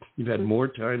 And you've had more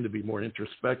time to be more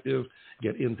introspective,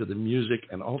 get into the music,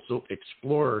 and also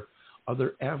explore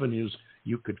other avenues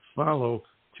you could follow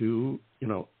to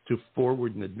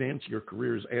forward and advance your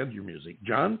careers and your music.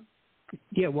 John?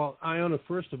 Yeah, well, Iona,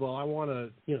 first of all, I want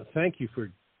to thank you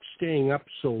for staying up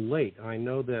so late. I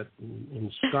know that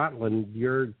in Scotland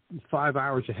you're 5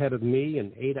 hours ahead of me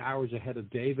and 8 hours ahead of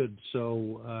David.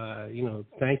 So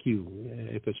thank you.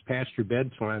 If it's past your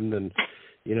bedtime, then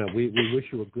we wish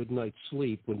you a good night's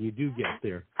sleep when you do get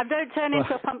there. I don't turn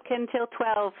into a pumpkin till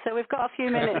 12, so we've got a few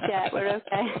minutes yet. We're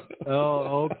okay.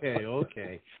 Oh,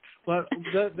 okay. But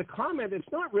the comment, it's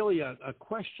not really a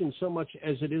question so much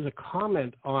as it is a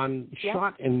comment on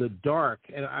Shot in the Dark.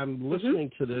 And I'm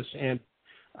listening to this, and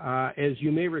as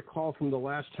you may recall from the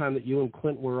last time that you and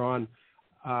Clint were on,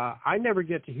 I never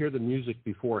get to hear the music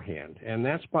beforehand. And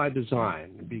that's by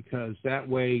design, because that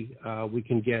way we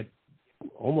can get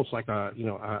almost like a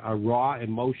raw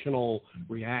emotional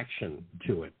reaction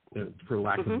to it, for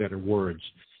lack of better words.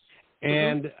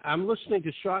 And I'm listening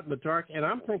to Shot in the Dark, and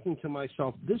I'm thinking to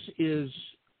myself, this is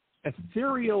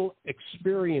ethereal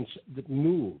experience that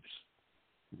moves.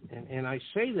 And I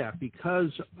say that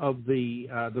because of the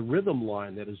rhythm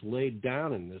line that is laid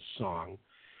down in this song.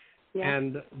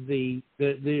 and the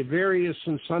various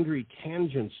and sundry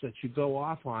tangents that you go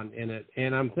off on in it.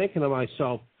 And I'm thinking to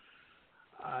myself,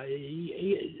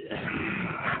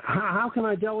 how can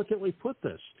I delicately put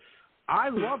this? I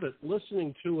love it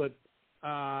listening to it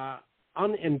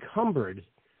unencumbered,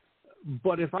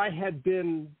 but if I had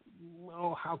been,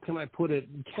 how can I put it,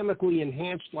 chemically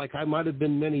enhanced like I might have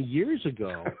been many years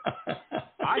ago,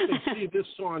 I could see this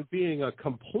song being a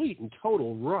complete and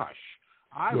total rush.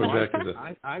 I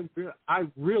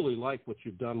really like what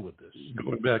you've done with this.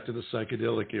 Going back to the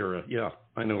psychedelic era. Yeah,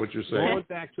 I know what you're saying. Going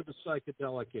back to the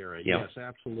psychedelic era. Yeah. Yes,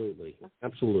 absolutely.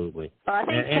 Absolutely. Well, I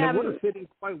think, and it would have fit in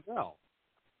quite well.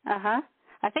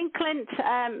 I think Clint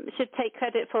should take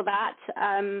credit for that.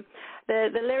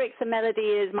 The lyrics and melody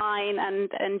is mine,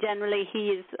 and generally he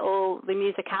is all the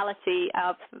musicality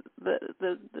of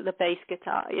the bass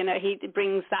guitar. You know, he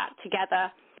brings that together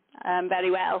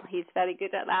very well. He's very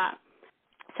good at that.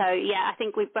 So yeah, I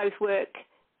think we both work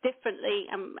differently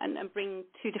and bring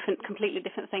completely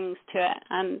different things to it.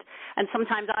 And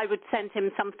sometimes I would send him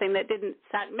something that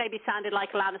maybe sounded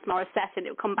like Alanis Morissette, and it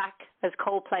would come back as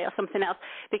Coldplay or something else,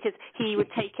 because he would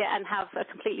take it and have a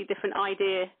completely different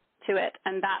idea to it.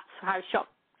 And that's how Shock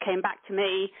came back to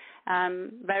me,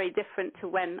 very different to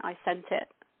when I sent it.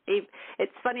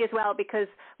 It's funny as well, because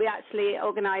we actually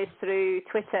organized through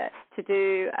Twitter to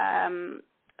do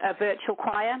a virtual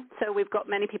choir. So we've got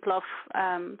many people off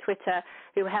Twitter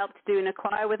who helped doing a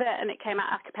choir with it, and it came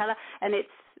out a cappella, and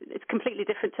it's completely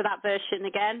different to that version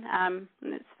again, and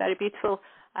it's very beautiful.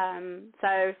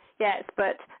 So yes,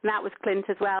 but that was Clint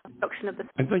as well. Production of the.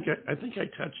 I think I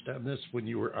touched on this when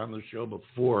you were on the show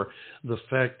before. The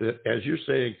fact that, as you're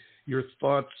saying, your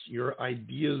thoughts, your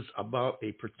ideas about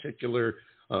a particular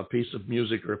piece of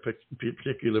music or a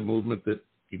particular movement that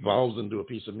evolves into a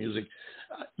piece of music,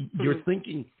 you're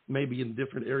thinking maybe in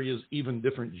different areas, even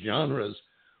different genres,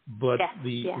 but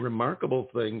the remarkable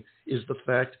thing is the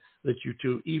fact that you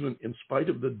two, even in spite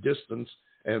of the distance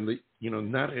and the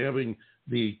not having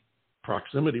the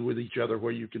proximity with each other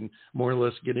where you can more or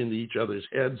less get into each other's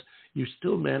heads, you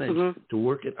still manage to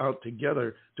work it out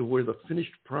together to where the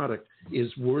finished product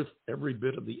is worth every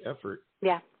bit of the effort.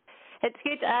 Yeah. It's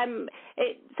good.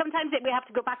 Sometimes we have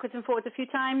to go backwards and forwards a few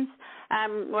times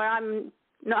where I'm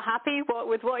not happy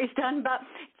with what he's done, but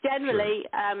generally,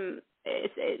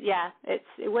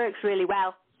 it works really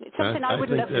well. It's something I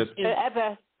wouldn't have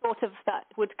ever thought of that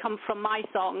would come from my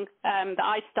song that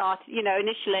I started.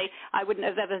 Initially, I wouldn't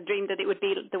have ever dreamed that it would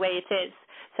be the way it is.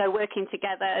 So working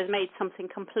together has made something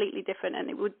completely different, and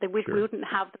we wouldn't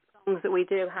have the songs that we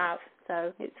do have.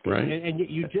 So it's good. Right. And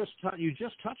you just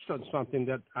touched on something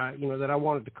that that I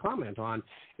wanted to comment on,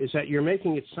 is that you're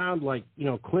making it sound like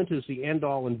Clint is the end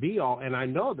all and be all, and I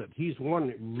know that he's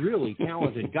one really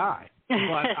talented guy.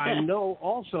 But I know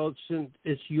also, since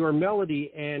it's your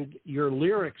melody and your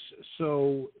lyrics,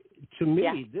 so to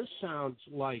me this sounds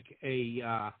like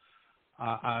a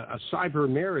cyber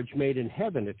marriage made in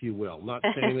heaven, if you will. Not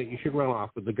saying that you should run off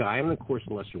with the guy, and of course,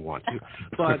 unless you want to.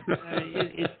 But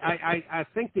I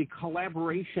think the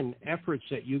collaboration efforts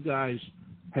that you guys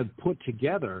have put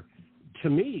together, to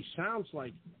me, sounds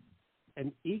like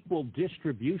an equal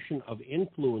distribution of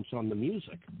influence on the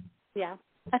music. Yeah,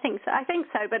 I think so.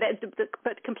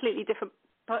 But completely different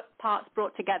parts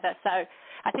brought together. So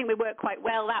I think we work quite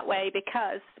well that way,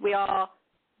 because we are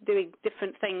doing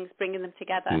different things, bringing them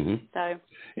together. So,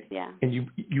 yeah. And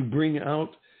you bring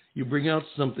out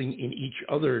something in each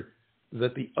other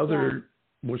that the other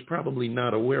was probably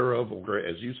not aware of, or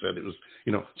as you said, it was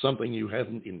something you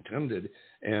hadn't intended,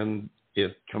 and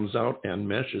it comes out and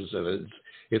meshes, and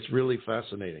it's really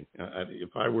fascinating.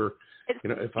 If I were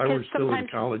still in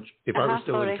college,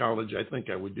 I think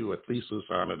I would do a thesis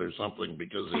on it or something,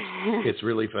 because it's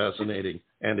really fascinating,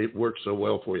 and it works so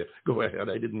well for you. Go ahead.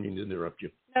 I didn't mean to interrupt you.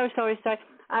 No, sorry. So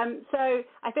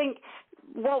I think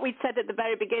what we said at the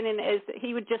very beginning is that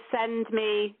he would just send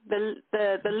me the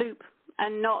loop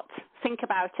and not think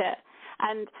about it.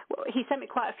 And he sent me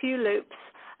quite a few loops,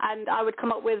 and I would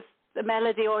come up with a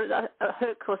melody or a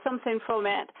hook or something from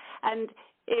it. And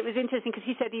it was interesting, because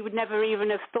he said he would never even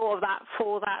have thought of that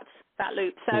for that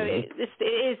loop. So it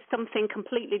is something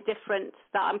completely different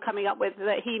that I'm coming up with,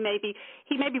 that he maybe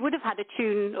would have had a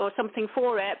tune or something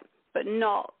for it, but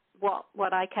not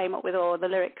what I came up with, or the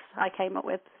lyrics I came up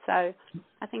with. So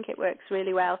I think it works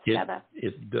really well together.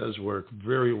 It does work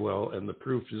very well, and the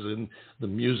proof is in the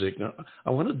music. Now,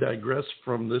 I want to digress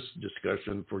from this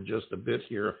discussion for just a bit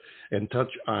here and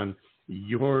touch on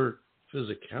your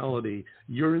physicality.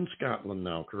 You're in Scotland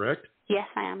now, correct? Yes,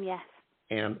 I am, yes.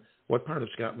 And what part of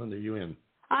Scotland are you in?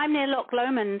 I'm near Loch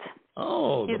Lomond.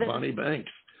 Oh, the Bonnie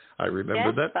Banks. I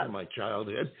remember that from my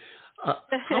childhood.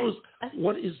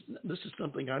 This is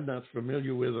something I'm not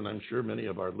familiar with, and I'm sure many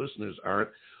of our listeners aren't.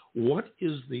 What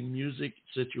is the music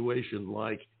situation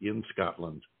like in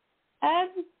Scotland?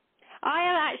 I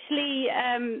am actually,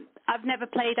 I've never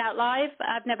played out live.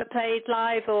 I've never played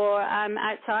live or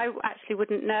outside. I actually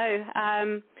wouldn't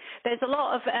know. There's a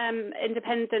lot of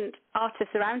independent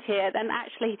artists around here, and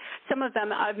actually some of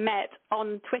them I've met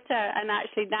on Twitter and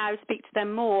actually now speak to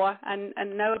them more and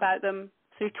know about them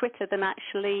through Twitter than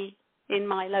actually in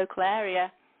my local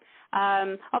area.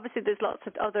 Obviously, there's lots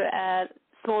of other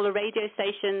smaller radio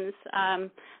stations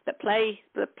that play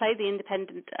the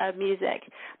independent music,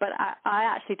 but I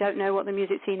actually don't know what the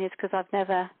music scene is because I've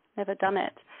never done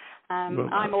it.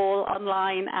 I'm all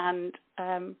online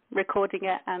and recording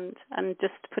it and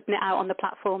just putting it out on the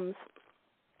platforms.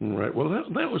 Right. Well,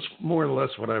 that was more or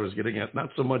less what I was getting at. Not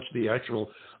so much the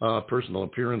actual personal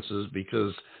appearances,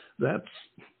 because that's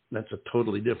a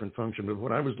totally different function. But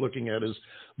what I was looking at is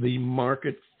the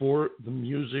market for the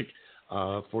music,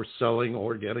 for selling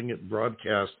or getting it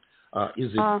broadcast.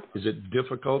 Is it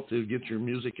difficult to get your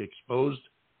music exposed?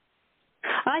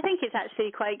 I think it's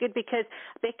actually quite good because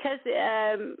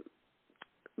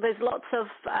there's lots of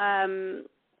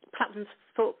platforms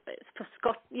for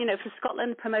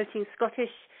Scotland promoting Scottish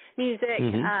music.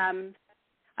 Mm-hmm.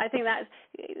 I think that's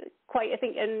quite.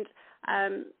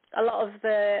 And a lot of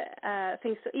the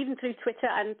things, even through Twitter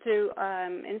and through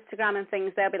Instagram and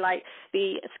things, they'll be like,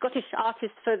 the Scottish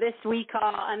artists for this week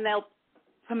are, and they'll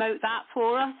promote that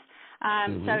for us.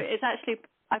 So it's actually,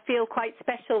 I feel quite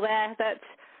special there that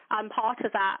I'm part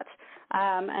of that.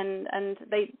 And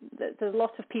there's a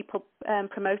lot of people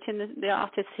promoting the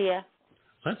artists here.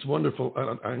 That's wonderful.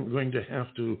 I'm going to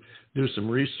have to do some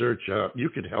research. You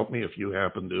could help me if you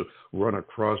happen to run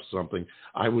across something.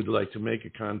 I would like to make a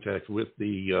contact with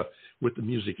the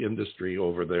music industry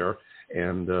over there,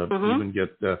 and even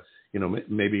get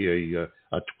maybe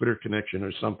a Twitter connection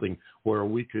or something where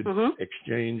we could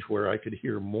exchange, where I could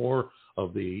hear more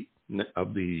of the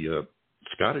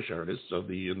Scottish artists, of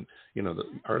the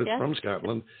artists from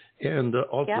Scotland, and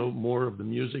also more of the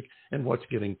music and what's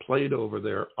getting played over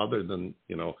there, other than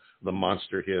the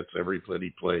monster hits everybody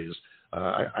plays.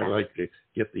 I like to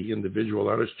get the individual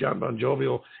artists. John Bon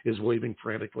Jovial is waving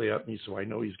frantically at me, so I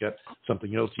know he's got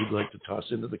something else he'd like to toss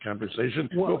into the conversation.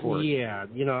 Well, go for it. Yeah,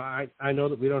 I know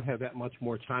that we don't have that much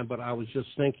more time, but I was just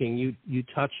thinking you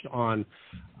touched on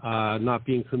not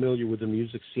being familiar with the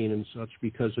music scene and such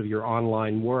because of your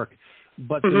online work.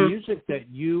 But the music that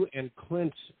you and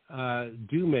Clint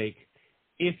do make,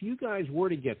 if you guys were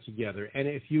to get together and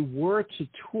if you were to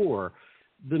tour,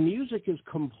 the music is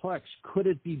complex. Could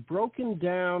it be broken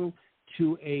down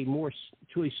to a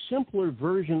simpler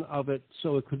version of it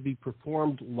so it could be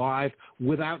performed live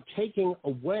without taking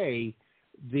away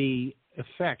the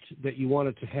effect that you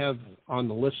wanted to have on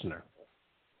the listener?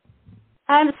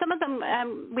 Some of them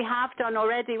we have done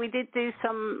already. We did do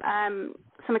some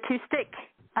acoustic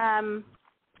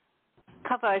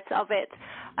covers of it,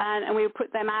 and we would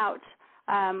put them out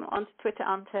onto Twitter,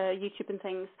 onto YouTube and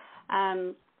things,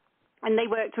 and they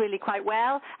worked really quite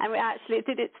well. And we actually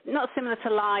did it not similar to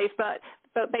live,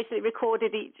 but basically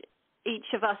recorded each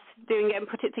of us doing it and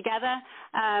put it together,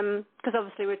 because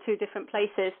obviously we're two different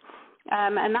places,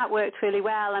 and that worked really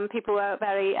well, and people were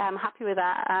very happy with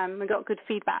that. We got good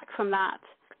feedback from that.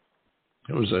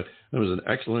 That was an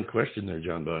excellent question there,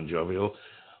 John Bon Jovial.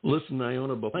 Listen,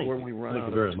 Iona, before we run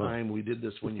out of time, we did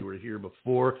this when you were here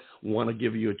before. Want to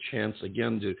give you a chance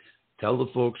again to tell the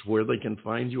folks where they can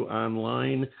find you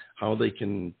online, how they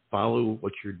can follow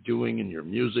what you're doing in your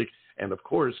music, and, of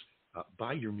course,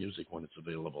 buy your music when it's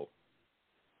available.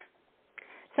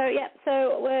 For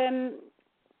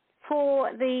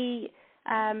the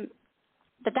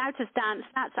Doubter's Dance,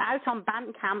 that's out on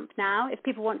Bandcamp now, if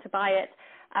people want to buy it.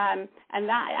 And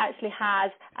that actually has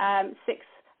 6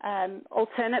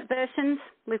 alternate versions.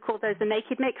 We call those the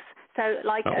Naked Mix. So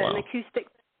an acoustic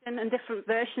version and different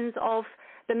versions of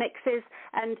the mixes.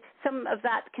 And some of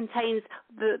that contains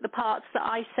the parts that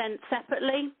I sent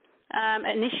separately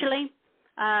initially.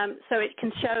 So it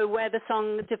can show where the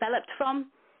song developed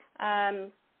from.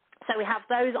 So we have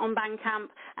those on Bandcamp.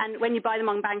 And when you buy them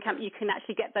on Bandcamp, you can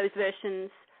actually get those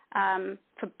versions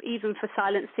even for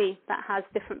Silent Sea, that has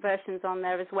different versions on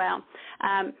there as well.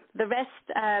 The rest,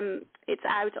 it's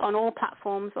out on all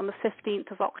platforms on the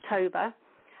 15th of October.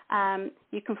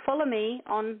 You can follow me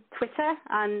on Twitter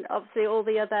and obviously all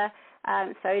the other,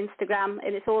 so Instagram,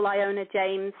 and it's all Iona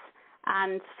James,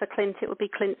 and for Clint it would be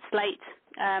Clint Slate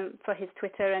for his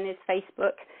Twitter and his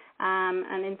Facebook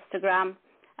and Instagram.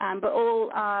 But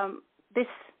all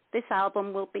this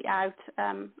album will be out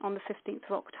on the 15th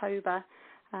of October.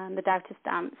 the Doubters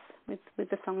Dance with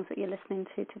the songs that you're listening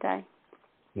to today.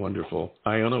 Wonderful.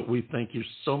 Iona, we thank you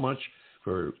so much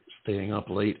for staying up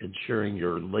late and sharing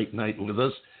your late night with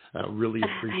us. I really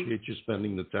appreciate you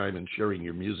spending the time and sharing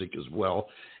your music as well.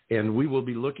 And we will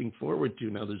be looking forward to,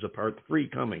 now there's a part 3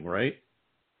 coming, right?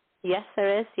 Yes,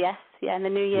 there is. Yes. Yeah, in the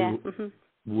new year.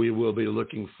 We will be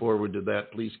looking forward to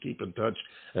that. Please keep in touch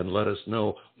and let us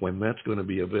know when that's going to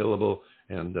be available.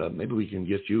 And maybe we can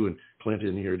get you and Clint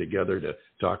in here together to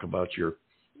talk about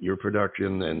your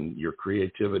production and your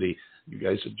creativity. You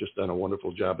guys have just done a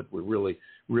wonderful job, and we're really,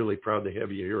 really proud to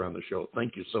have you here on the show.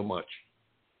 Thank you so much.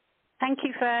 Thank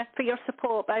you for your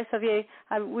support, both of you.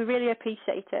 We really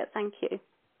appreciate it. Thank you.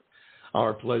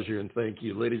 Our pleasure, and thank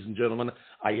you. Ladies and gentlemen,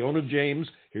 Iona James,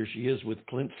 here she is with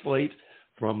Clint Slate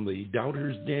from the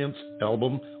Doubters Dance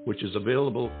album, which is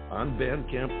available on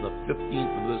Bandcamp the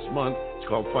 15th of this month. It's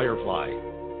called Firefly.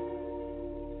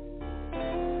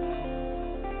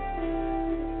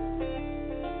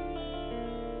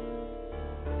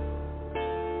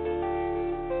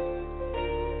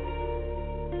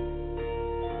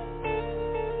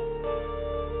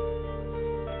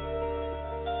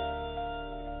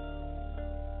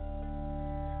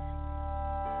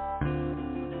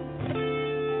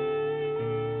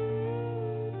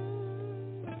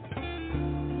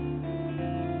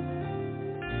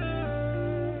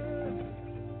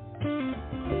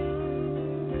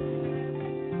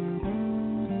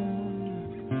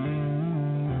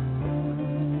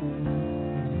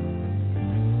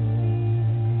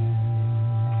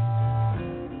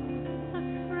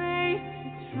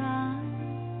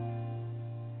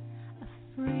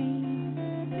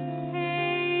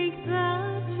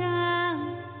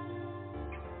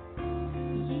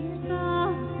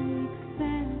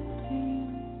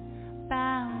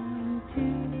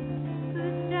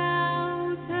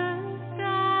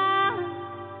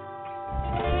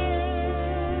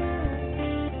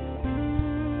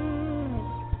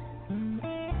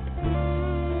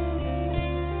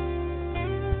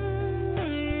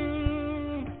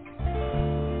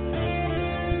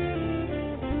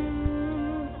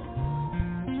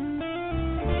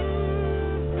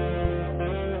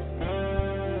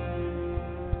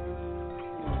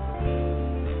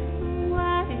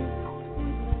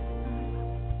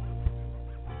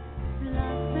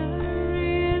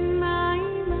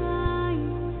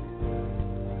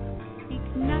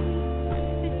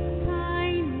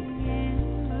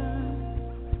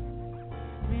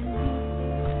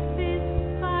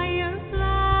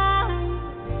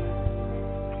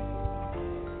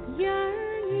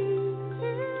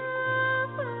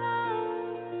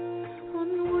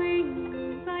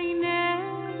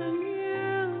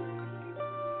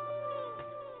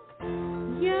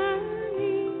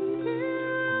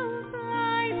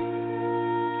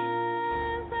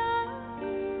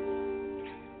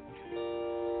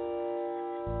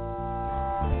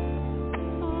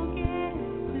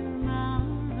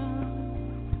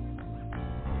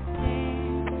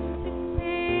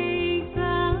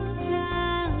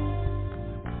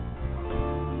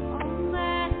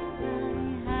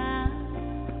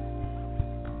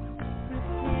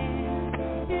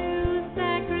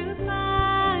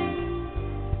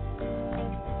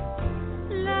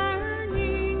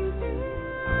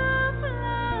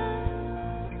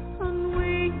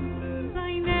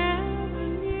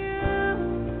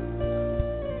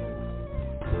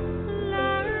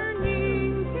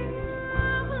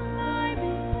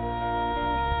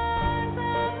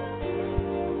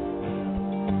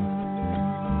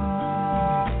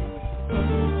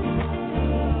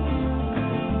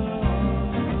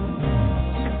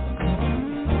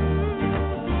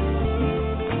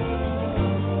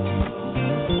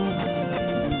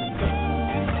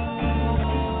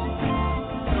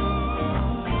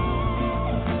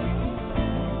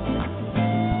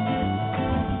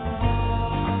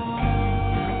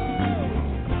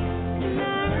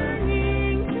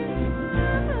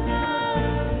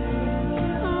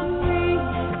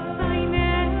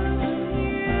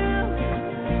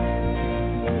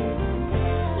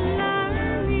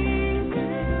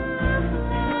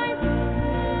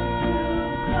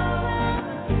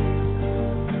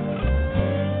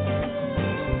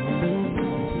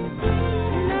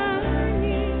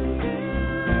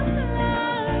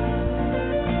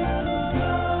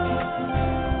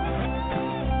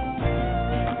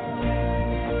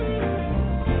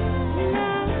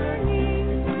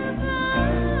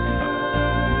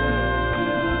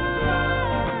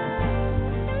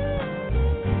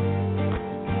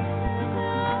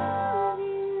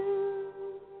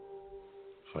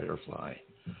 Firefly.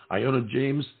 Iona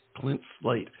James, Clint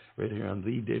Slate right here on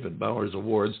the David Bowers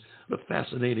Awards. The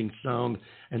fascinating sound,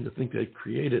 and to think they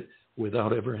created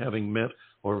without ever having met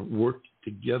or worked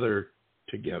together.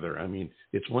 I mean,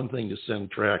 it's one thing to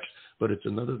send tracks, but it's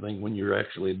another thing when you're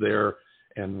actually there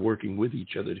and working with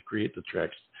each other to create the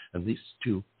tracks. And these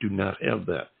two do not have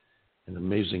that. An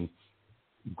amazing,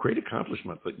 great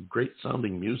accomplishment, but great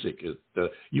sounding music.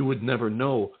 You would never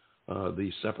know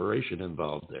the separation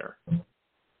involved there.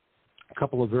 A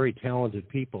couple of very talented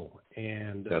people,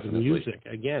 and the music.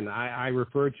 Again, I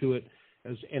refer to it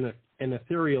as an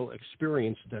ethereal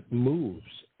experience that moves,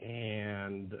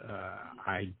 and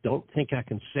I don't think I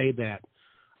can say that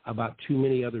about too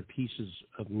many other pieces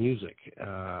of music.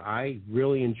 I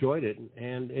really enjoyed it,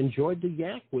 and enjoyed the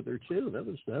yak with her too. That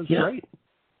was great.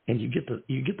 And you get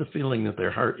the feeling that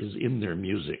their heart is in their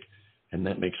music, and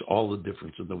that makes all the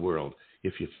difference in the world.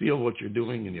 If you feel what you're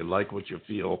doing and you like what you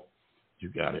feel, you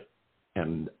got it.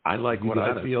 And I like what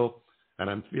I feel, and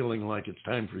I'm feeling like it's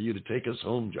time for you to take us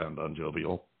home, John Bon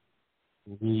Jovial.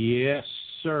 Yes,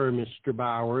 sir, Mr.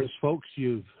 Bowers. Folks,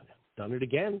 you've done it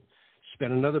again.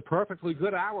 Spent another perfectly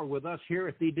good hour with us here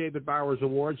at the David Bowers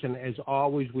Awards, and as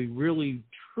always, we really,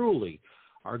 truly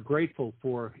are grateful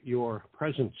for your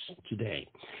presence today.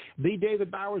 The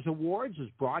David Bowers Awards is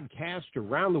broadcast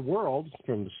around the world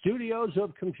from the studios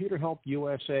of Computer Help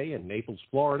USA in Naples,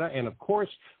 Florida, and of course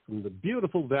from the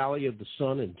beautiful Valley of the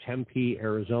Sun in Tempe,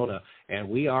 Arizona. And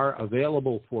we are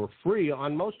available for free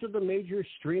on most of the major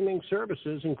streaming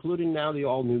services, including now the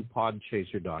all-new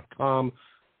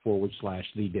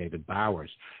podchaser.com/The David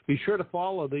Bowers. Be sure to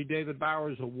follow the David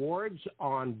Bowers Awards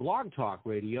on Blog Talk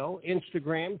Radio,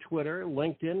 Instagram, Twitter,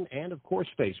 LinkedIn, and, of course,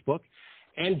 Facebook.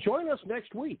 And join us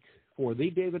next week for the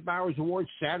David Bowers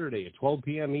Awards Saturday at 12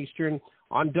 p.m. Eastern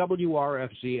on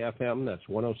WRFZ-FM. That's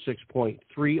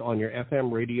 106.3 on your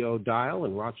FM radio dial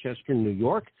in Rochester, New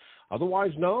York,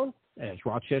 otherwise known as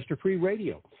Rochester Free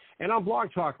Radio. And on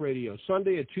Blog Talk Radio,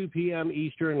 Sunday at 2 p.m.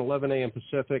 Eastern, 11 a.m.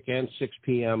 Pacific, and 6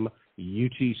 p.m.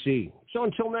 UTC. So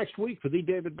until next week, for the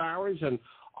David Bowers and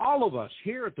all of us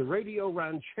here at the Radio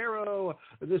Ranchero,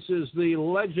 this is the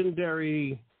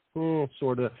legendary,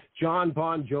 sort of, John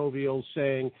Bon Jovial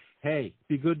saying, hey,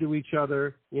 be good to each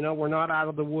other. You know, we're not out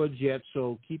of the woods yet,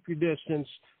 so keep your distance,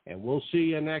 and we'll see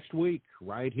you next week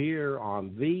right here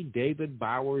on the David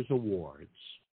Bowers Awards.